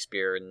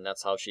Shakespeare, and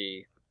that's how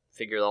she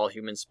figured all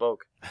humans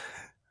spoke.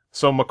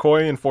 So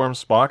McCoy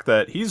informs Spock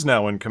that he's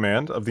now in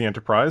command of the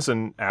Enterprise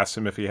and asks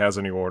him if he has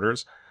any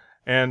orders.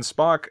 And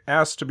Spock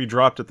asks to be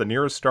dropped at the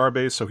nearest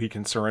starbase so he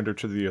can surrender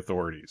to the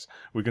authorities.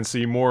 We can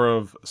see more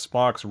of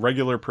Spock's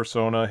regular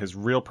persona, his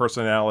real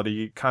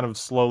personality, kind of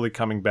slowly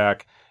coming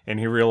back, and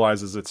he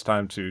realizes it's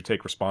time to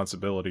take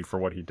responsibility for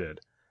what he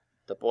did.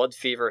 The blood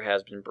fever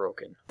has been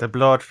broken. The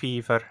blood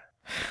fever.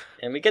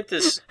 And we get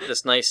this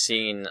nice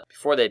scene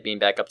before they beam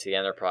back up to the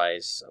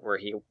Enterprise where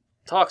he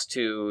talks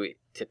to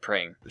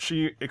T'Pring.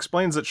 She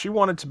explains that she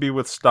wanted to be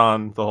with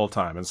Stan the whole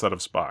time instead of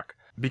Spock.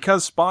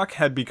 Because Spock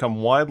had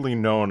become widely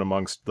known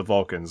amongst the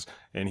Vulcans,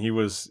 and he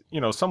was,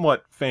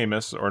 somewhat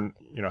famous or,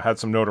 had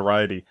some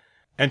notoriety,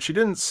 and she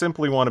didn't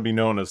simply want to be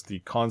known as the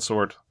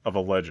consort of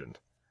a legend.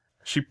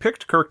 She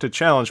picked Kirk to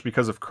challenge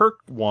because if Kirk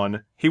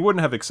won, he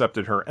wouldn't have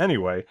accepted her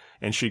anyway,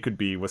 and she could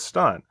be with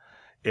Stan.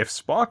 If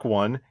Spock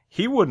won,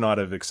 he would not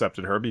have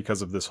accepted her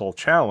because of this whole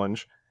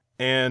challenge,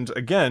 and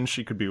again,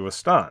 she could be with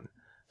Stan.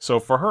 So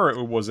for her,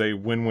 it was a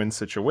win-win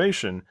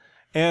situation,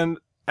 and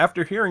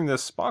after hearing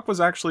this, Spock was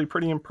actually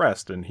pretty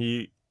impressed, and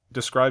he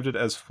described it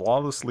as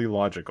flawlessly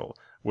logical,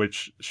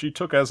 which she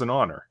took as an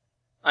honor.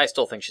 I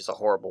still think she's a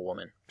horrible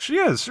woman. She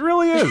is, she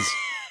really is.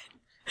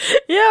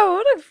 Yeah,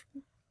 what a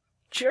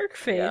jerk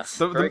Yeah, face.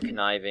 very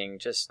conniving,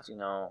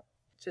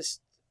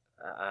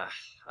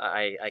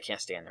 I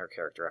can't stand her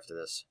character after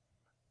this.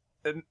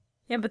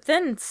 Yeah, but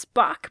then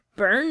Spock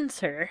burns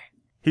her.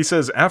 He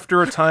says,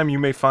 after a time you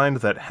may find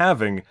that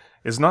having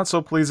is not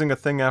so pleasing a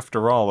thing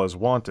after all as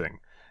wanting.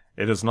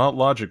 It is not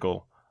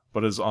logical,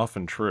 but is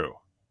often true.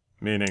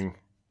 Meaning,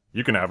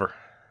 you can have her.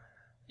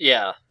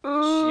 Yeah.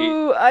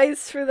 Ooh,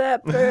 ice for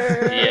that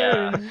burn.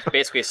 Yeah.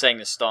 Basically saying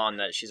to Stan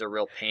that she's a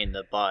real pain in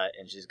the butt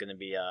and she's going to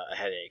be a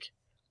headache.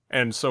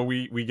 And so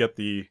we get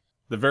the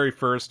very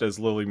first, as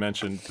Lily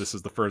mentioned, this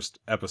is the first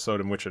episode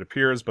in which it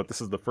appears, but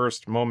this is the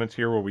first moment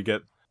here where we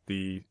get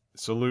the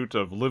salute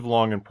of live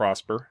long and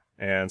prosper,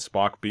 and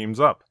Spock beams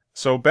up.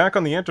 So back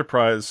on the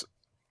Enterprise,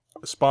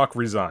 Spock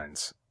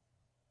resigns.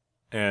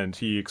 And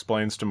he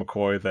explains to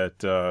McCoy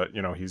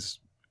that, he's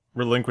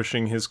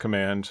relinquishing his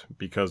command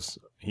because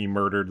he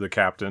murdered the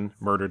captain,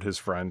 murdered his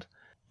friend.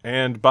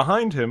 And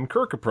behind him,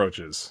 Kirk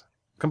approaches.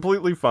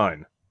 Completely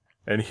fine.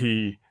 And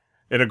he,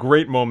 in a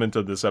great moment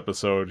of this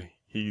episode,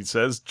 he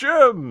says,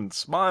 "Jim!"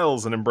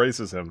 smiles and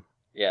embraces him.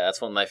 Yeah,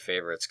 that's one of my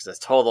favorites, because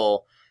it's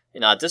total...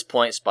 at this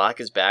point, Spock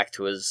is back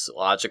to his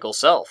logical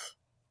self.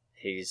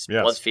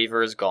 Blood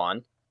fever is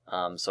gone.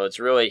 So it's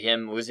really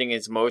him losing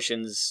his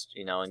emotions,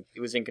 and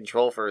he was in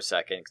control for a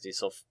second because he's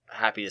so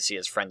happy to see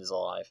his friend is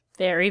alive.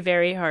 Very,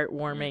 very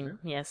heartwarming,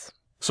 yes.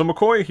 So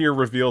McCoy here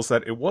reveals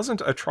that it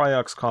wasn't a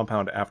triox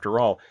compound after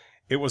all.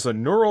 It was a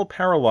neural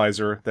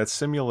paralyzer that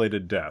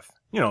simulated death.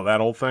 That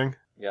old thing?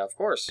 Yeah, of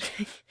course.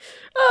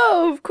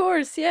 Oh, of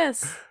course,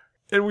 yes.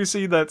 And we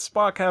see that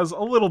Spock has a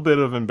little bit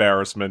of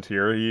embarrassment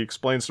here. He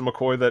explains to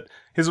McCoy that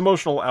his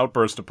emotional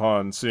outburst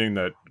upon seeing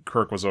that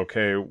Kirk was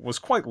okay was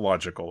quite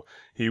logical.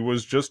 He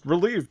was just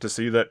relieved to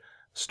see that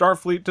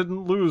Starfleet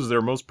didn't lose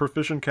their most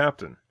proficient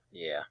captain.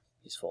 Yeah,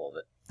 he's full of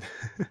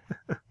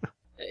it.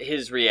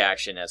 His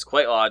reaction is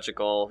quite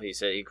logical. He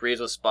said he agrees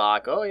with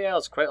Spock. Oh yeah,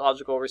 it's quite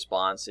logical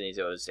response. And he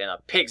goes, in a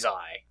pig's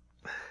eye.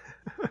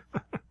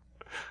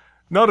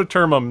 Not a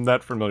term I'm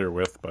that familiar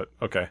with, but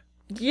okay.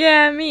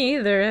 Yeah, me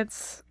either.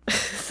 It's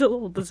a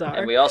little bizarre.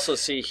 And we also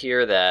see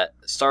here that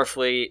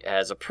Starfleet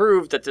has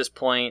approved at this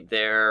point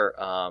their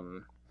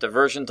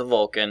diversion to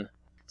Vulcan.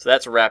 So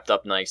that's wrapped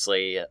up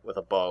nicely with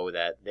a bow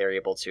that they're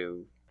able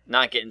to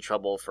not get in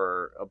trouble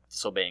for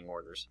disobeying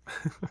orders.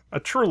 A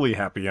truly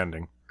happy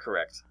ending.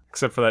 Correct.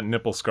 Except for that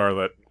nipple scar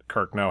that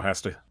Kirk now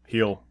has to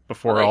heal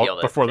before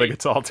they get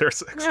to Altair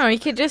 6. No, he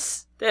could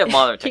just... They have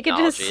modern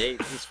technology.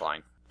 He's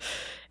fine.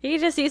 He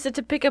could just use it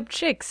to pick up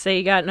chicks. Say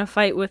he got in a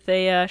fight with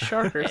a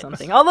shark or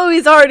something. Although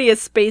he's already a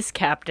space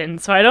captain,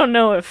 so I don't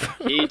know if...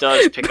 He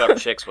does pick up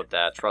chicks with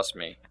that, trust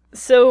me.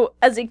 So,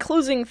 as a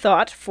closing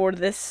thought for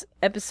this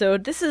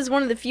episode, this is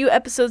one of the few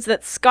episodes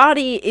that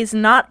Scotty is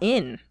not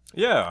in.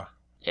 Yeah.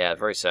 Yeah,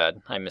 very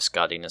sad. I miss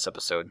Scotty in this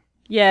episode.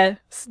 Yeah,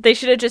 they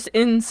should have just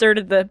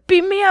inserted the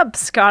 "beam me up,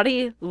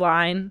 Scotty"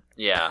 line.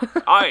 Yeah.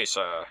 Aye,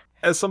 sir.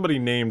 As somebody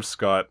named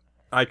Scott,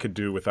 I could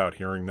do without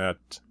hearing that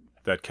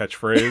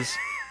catchphrase.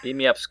 Beam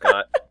me up,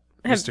 Scott.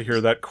 Used to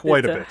hear that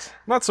quite a bit.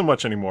 Not so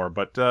much anymore,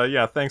 but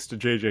yeah, thanks to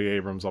J.J.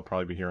 Abrams, I'll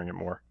probably be hearing it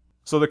more.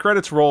 So the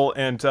credits roll,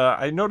 and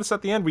I noticed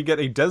at the end we get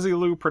a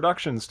Desilu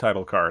Productions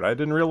title card. I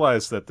didn't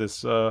realize that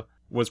this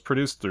was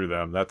produced through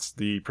them. That's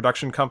the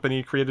production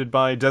company created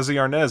by Desi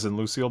Arnaz and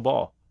Lucille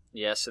Ball.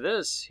 Yes, it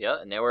is.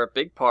 Yeah, and they were a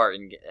big part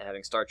in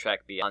having Star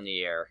Trek be on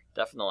the air.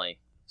 Definitely.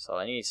 So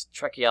any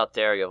Trekkie out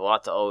there, you have a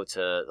lot to owe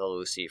to the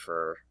Lucy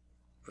for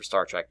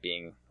Star Trek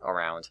being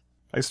around.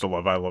 I used to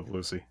love I Love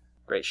Lucy.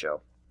 Great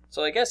show.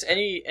 So I guess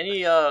any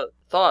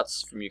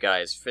thoughts from you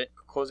guys?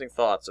 Closing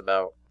thoughts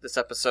about this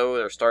episode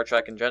or Star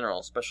Trek in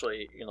general?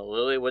 Especially,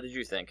 Lily, what did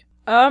you think?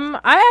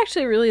 I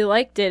actually really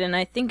liked it, and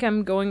I think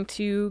I'm going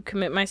to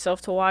commit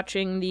myself to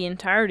watching the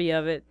entirety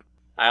of it.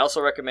 I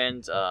also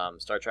recommend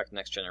Star Trek The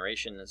Next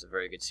Generation. It's a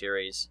very good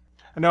series.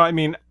 No, I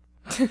mean,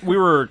 we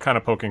were kind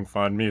of poking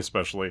fun, me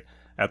especially,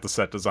 at the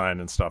set design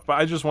and stuff, but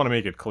I just want to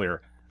make it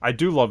clear. I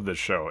do love this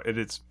show.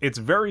 It's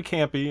very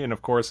campy, and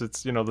of course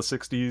it's, the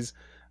 60s,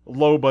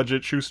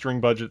 low-budget,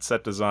 shoestring budget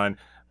set design,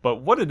 but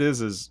what it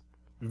is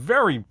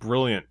very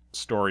brilliant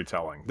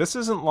storytelling. This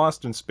isn't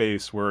Lost in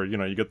Space where,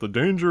 you get the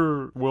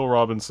danger, Will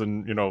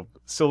Robinson,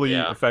 silly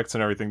effects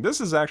and everything.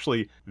 This is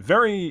actually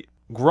very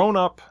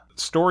grown-up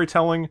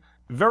storytelling,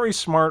 very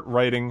smart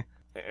writing,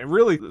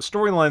 really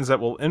storylines that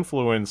will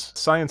influence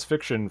science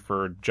fiction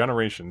for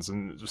generations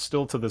and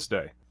still to this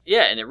day.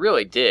 Yeah, and it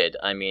really did.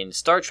 I mean,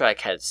 Star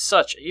Trek had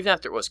even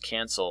after it was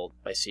canceled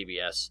by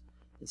CBS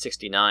in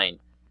 '69,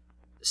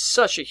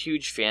 such a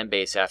huge fan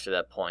base after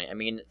that point. I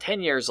mean, 10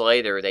 years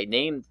later, they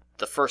named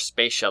the first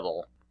space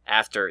shuttle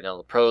after,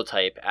 the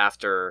prototype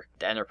after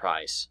the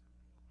Enterprise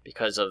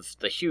because of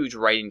the huge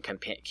writing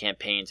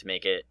campaign to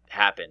make it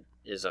happen.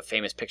 There's a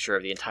famous picture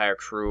of the entire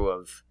crew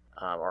of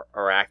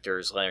our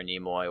actors, Leonard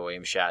Nimoy,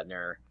 William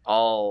Shatner,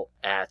 all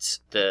at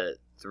the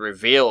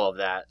reveal of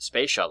that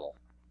space shuttle.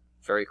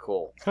 Very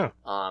cool. Huh.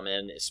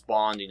 And it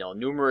spawned,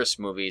 numerous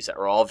movies that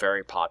were all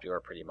very popular,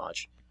 pretty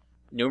much.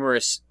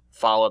 Numerous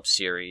follow-up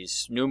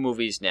series, new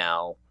movies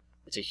now.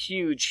 It's a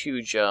huge,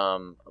 huge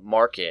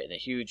market and a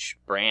huge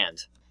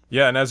brand.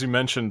 Yeah, and as you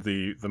mentioned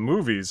the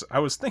movies, I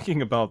was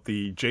thinking about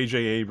the J.J.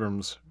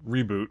 Abrams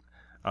reboot.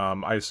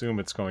 I assume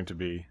it's going to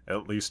be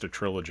at least a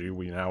trilogy.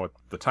 We now, at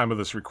the time of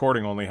this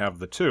recording, only have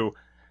the 2.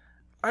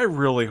 I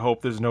really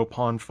hope there's no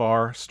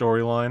Ponfar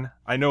storyline.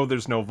 I know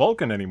there's no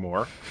Vulcan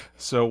anymore,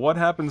 so what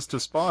happens to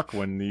Spock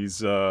when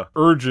these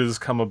urges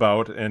come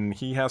about and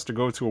he has to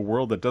go to a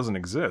world that doesn't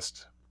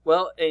exist?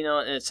 Well,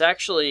 and it's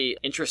actually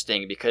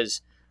interesting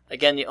because,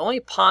 again, the only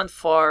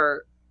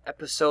Ponfar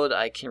episode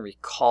I can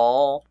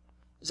recall,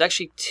 there's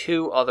actually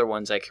 2 other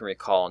ones I can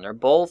recall, and they're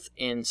both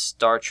in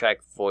Star Trek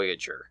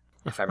Voyager,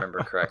 if I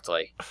remember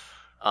correctly.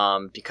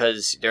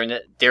 Because they're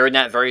in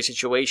that very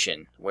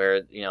situation where,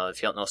 if you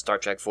don't know Star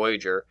Trek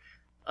Voyager,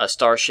 a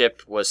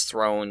starship was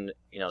thrown,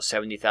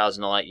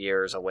 70,000 light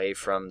years away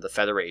from the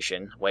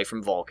Federation, away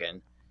from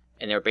Vulcan,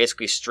 and they were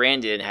basically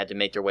stranded and had to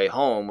make their way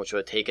home, which would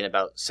have taken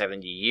about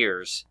 70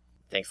 years.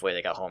 Thankfully,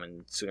 they got home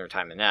in sooner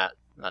time than that,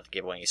 not to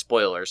give away any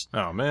spoilers.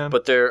 Oh, man.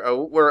 But there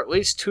were at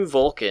least 2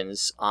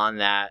 Vulcans on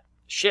that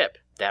ship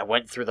that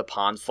went through the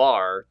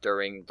Ponfar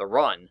during the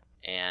run.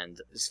 And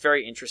it's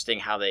very interesting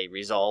how they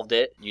resolved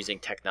it using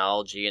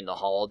technology in the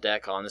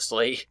holodeck,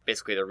 honestly,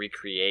 basically to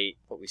recreate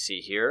what we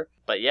see here.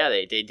 But yeah,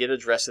 they did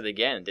address it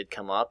again. It did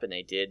come up, and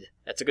they did.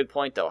 That's a good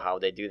point, though, how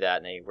they do that.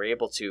 And they were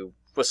able to,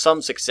 with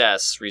some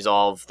success,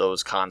 resolve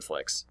those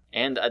conflicts.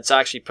 And it's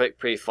actually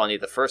pretty funny.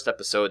 The first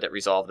episode that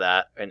resolved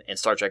that in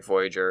Star Trek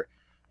Voyager,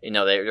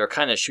 they're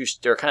kind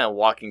of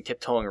walking,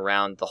 tiptoeing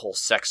around the whole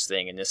sex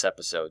thing in this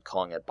episode,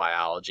 calling it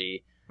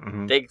biology.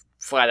 Mm-hmm. They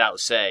flat out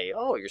say,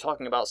 "Oh, you're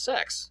talking about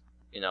sex,"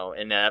 in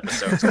that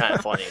episode. It's kind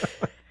of funny.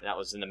 That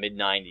was in the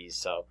mid-'90s,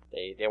 so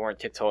they weren't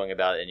tiptoeing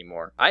about it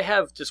anymore. I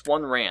have just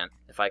one rant,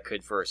 if I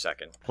could, for a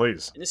second.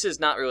 Please. And this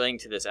is not relating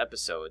to this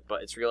episode,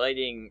 but it's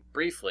relating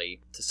briefly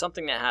to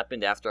something that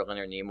happened after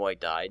Leonard Nimoy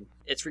died.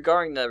 It's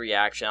regarding the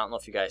reaction, I don't know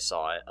if you guys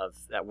saw it,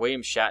 that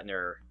William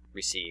Shatner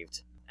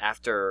received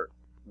after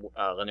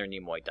Leonard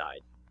Nimoy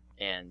died.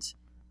 And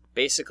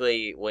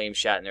basically, William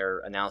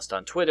Shatner announced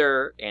on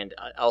Twitter and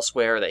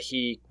elsewhere that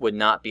he would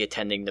not be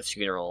attending the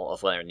funeral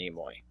of Leonard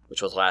Nimoy,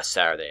 which was last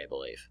Saturday, I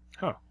believe.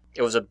 Huh.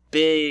 It was a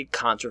big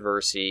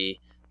controversy.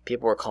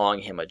 People were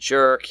calling him a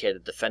jerk. He had to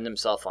defend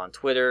himself on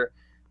Twitter.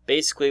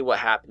 Basically, what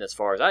happened, as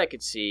far as I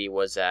could see,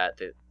 was that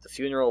the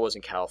funeral was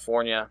in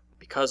California.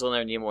 Because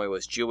Leonard Nimoy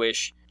was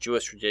Jewish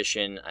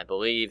tradition, I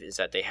believe, is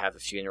that they have a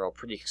funeral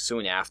pretty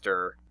soon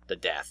after the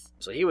death.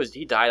 So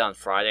he died on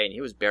Friday, and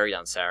he was buried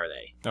on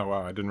Saturday. Oh,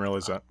 wow. I didn't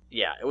realize that.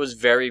 Yeah, it was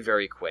very,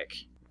 very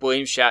quick.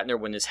 William Shatner,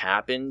 when this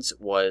happened,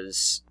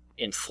 was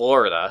in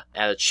Florida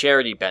at a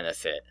charity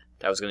benefit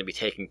that was going to be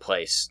taking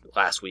place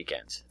last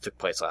weekend. It took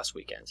place last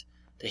weekend.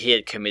 That he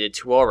had committed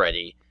to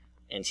already.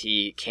 And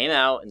he came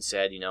out and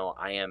said,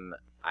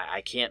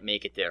 I can't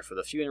make it there for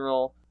the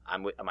funeral.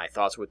 My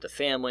thoughts are with the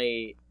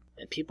family.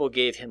 And people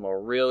gave him a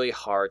really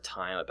hard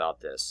time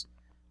about this.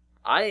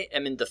 I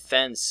am in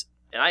defense,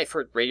 and I've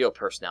heard radio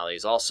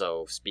personalities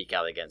also speak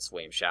out against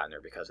William Shatner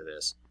because of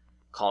this,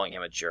 calling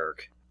him a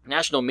jerk.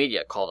 National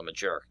media called him a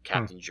jerk.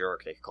 Captain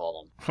Jerk, they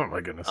called him. Oh, my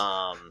goodness.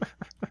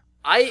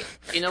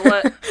 You know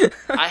what?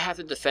 I have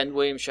to defend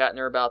William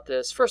Shatner about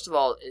this. First of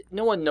all,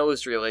 no one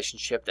knows the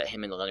relationship that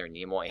him and Leonard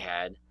Nimoy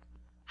had,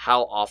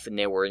 how often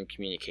they were in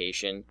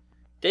communication.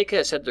 They could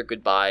have said their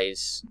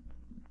goodbyes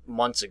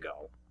months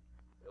ago.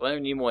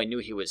 Leonard Nimoy knew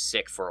he was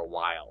sick for a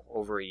while,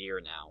 over a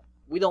year now.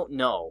 We don't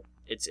know.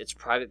 It's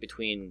private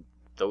between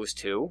those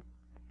two.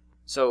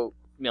 So,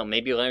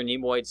 maybe Leonard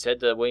Nimoy said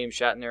to William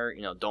Shatner,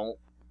 don't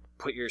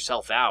put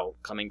yourself out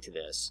coming to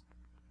this.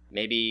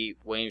 Maybe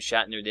William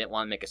Shatner didn't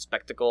want to make a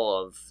spectacle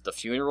of the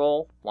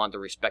funeral, wanted to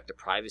respect the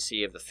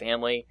privacy of the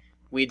family.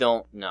 We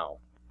don't know.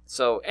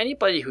 So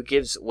anybody who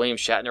gives William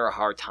Shatner a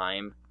hard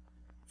time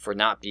for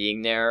not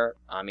being there,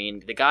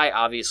 the guy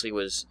obviously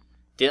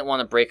didn't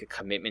want to break a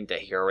commitment that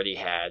he already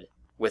had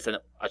with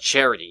a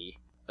charity,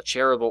 a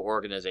charitable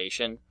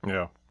organization.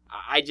 Yeah.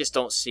 I just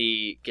don't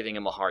see giving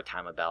him a hard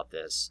time about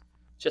this,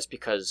 just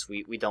because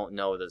we don't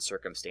know the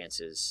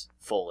circumstances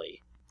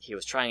fully. He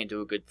was trying to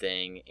do a good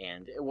thing,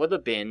 and it would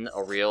have been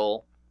a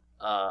real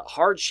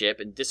hardship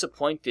and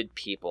disappointed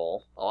a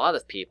lot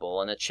of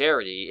people, and a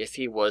charity if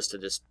he was to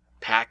just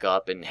pack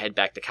up and head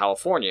back to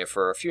California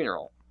for a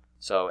funeral.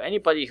 So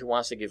anybody who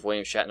wants to give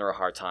William Shatner a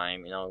hard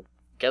time,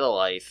 get a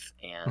life,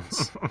 and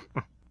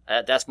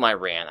that's my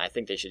rant. I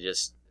think they should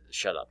just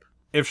shut up.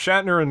 If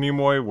Shatner and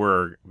Nimoy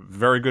were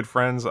very good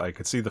friends, I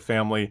could see the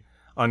family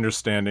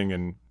understanding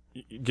and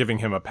giving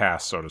him a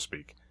pass, so to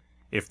speak.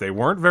 If they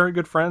weren't very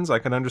good friends, I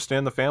can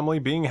understand the family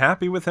being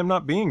happy with him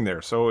not being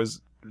there. So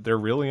is there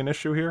really an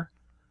issue here?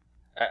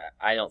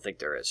 I don't think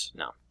there is,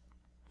 no.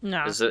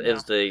 No. It was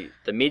the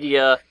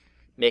media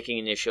making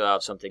an issue out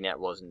of something that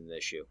wasn't an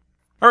issue.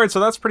 All right,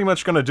 so that's pretty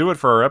much going to do it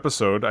for our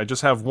episode. I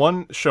just have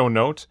one show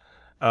note.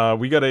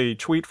 We got a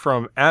tweet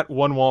from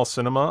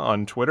 @OneWallCinema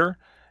on Twitter,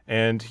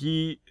 and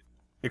he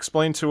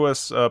explained to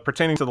us,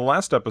 pertaining to the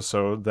last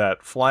episode,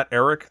 that Flat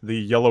Eric, the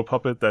yellow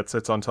puppet that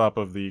sits on top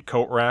of the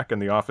coat rack in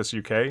The Office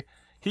UK,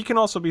 he can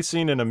also be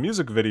seen in a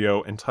music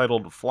video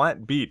entitled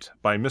Flat Beat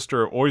by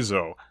Mr.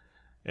 Oizo,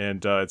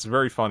 and it's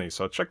very funny,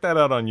 so check that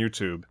out on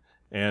YouTube.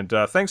 And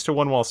thanks to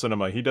One Wall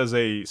Cinema, he does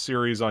a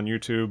series on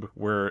YouTube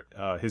where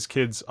his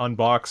kids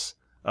unbox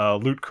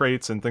loot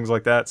crates and things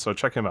like that, so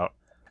check him out.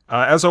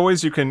 As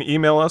always, you can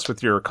email us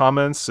with your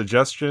comments,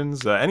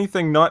 suggestions,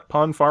 anything not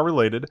Ponfar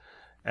related,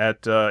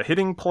 at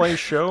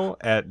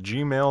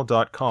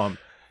hittingplayshow@gmail.com.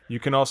 You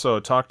can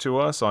also talk to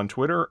us on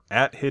Twitter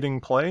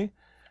 @hittingplay.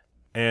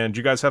 And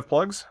you guys have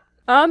plugs?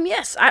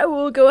 Yes, I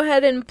will go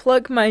ahead and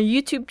plug my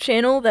YouTube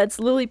channel, that's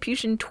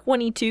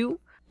Lilliputian22,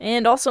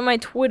 and also my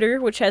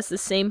Twitter, which has the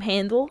same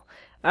handle.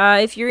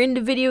 If you're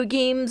into video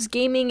games,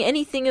 gaming,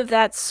 anything of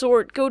that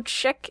sort, go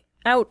check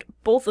out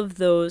both of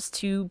those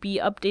to be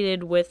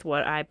updated with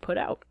what I put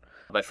out.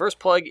 My first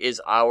plug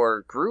is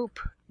our group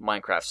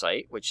Minecraft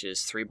site, which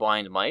is 3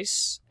 Blind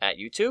Mice at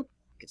YouTube. You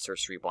can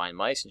search 3 Blind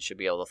Mice and should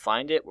be able to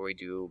find it, where we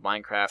do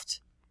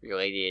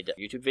Minecraft-related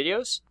YouTube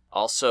videos.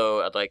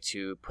 Also, I'd like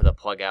to put a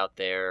plug out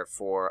there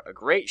for a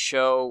great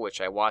show, which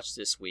I watched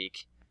this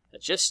week,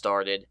 that just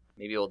started.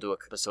 Maybe we'll do an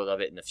episode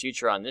of it in the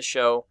future on this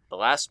show. The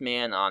Last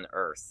Man on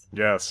Earth.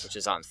 Yes. Which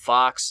is on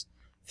Fox.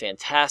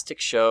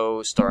 Fantastic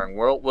show starring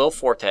Will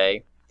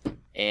Forte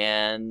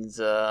and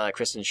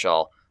Kristen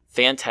Shaw.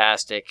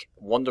 Fantastic,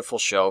 wonderful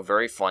show,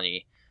 very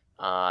funny.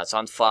 It's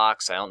on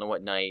Fox. I don't know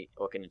what night.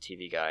 Look in the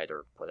TV guide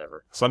or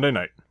whatever. Sunday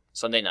night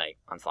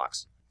on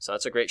Fox. So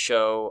that's a great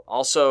show.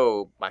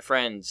 Also, my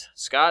friend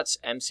Scott's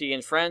MC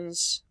and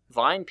Friends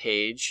Vine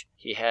page.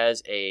 He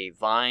has a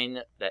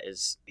Vine that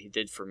he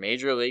did for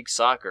Major League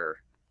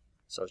Soccer.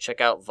 So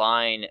check out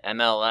Vine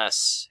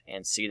MLS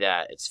and see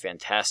that. It's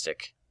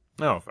fantastic.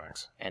 Oh,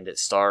 thanks. And it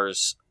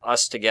stars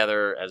us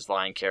together as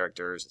Vine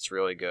characters. It's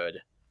really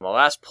good. My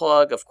last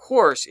plug, of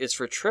course, is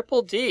for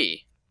Triple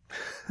D.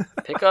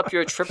 Pick up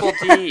your Triple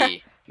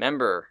D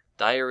member,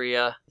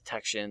 Diarrhea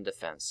Detection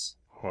Defense.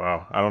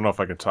 Wow, I don't know if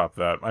I can top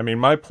that. I mean,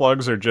 my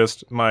plugs are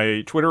just,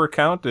 my Twitter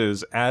account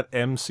is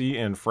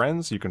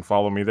 @MC&Friends. You can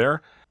follow me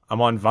there. I'm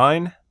on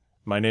Vine.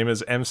 My name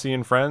is MC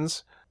and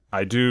Friends.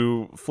 I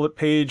do flip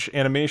page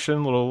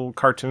animation, little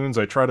cartoons.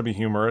 I try to be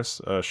humorous.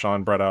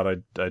 Sean brought out, I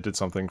did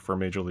something for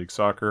Major League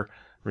Soccer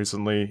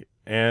recently.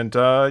 And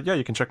yeah,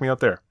 you can check me out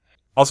there.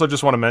 Also,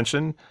 just want to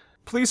mention,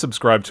 please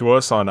subscribe to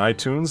us on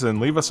iTunes and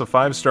leave us a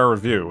 5-star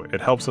review.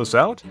 It helps us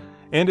out.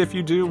 And if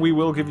you do, we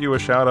will give you a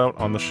shout out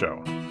on the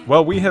show.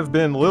 Well, we have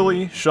been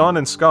Lily, Sean,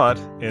 and Scott,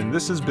 and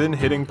this has been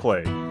Hitting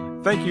Play.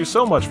 Thank you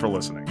so much for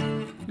listening.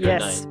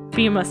 Yes,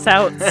 beam us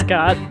out,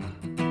 Scott.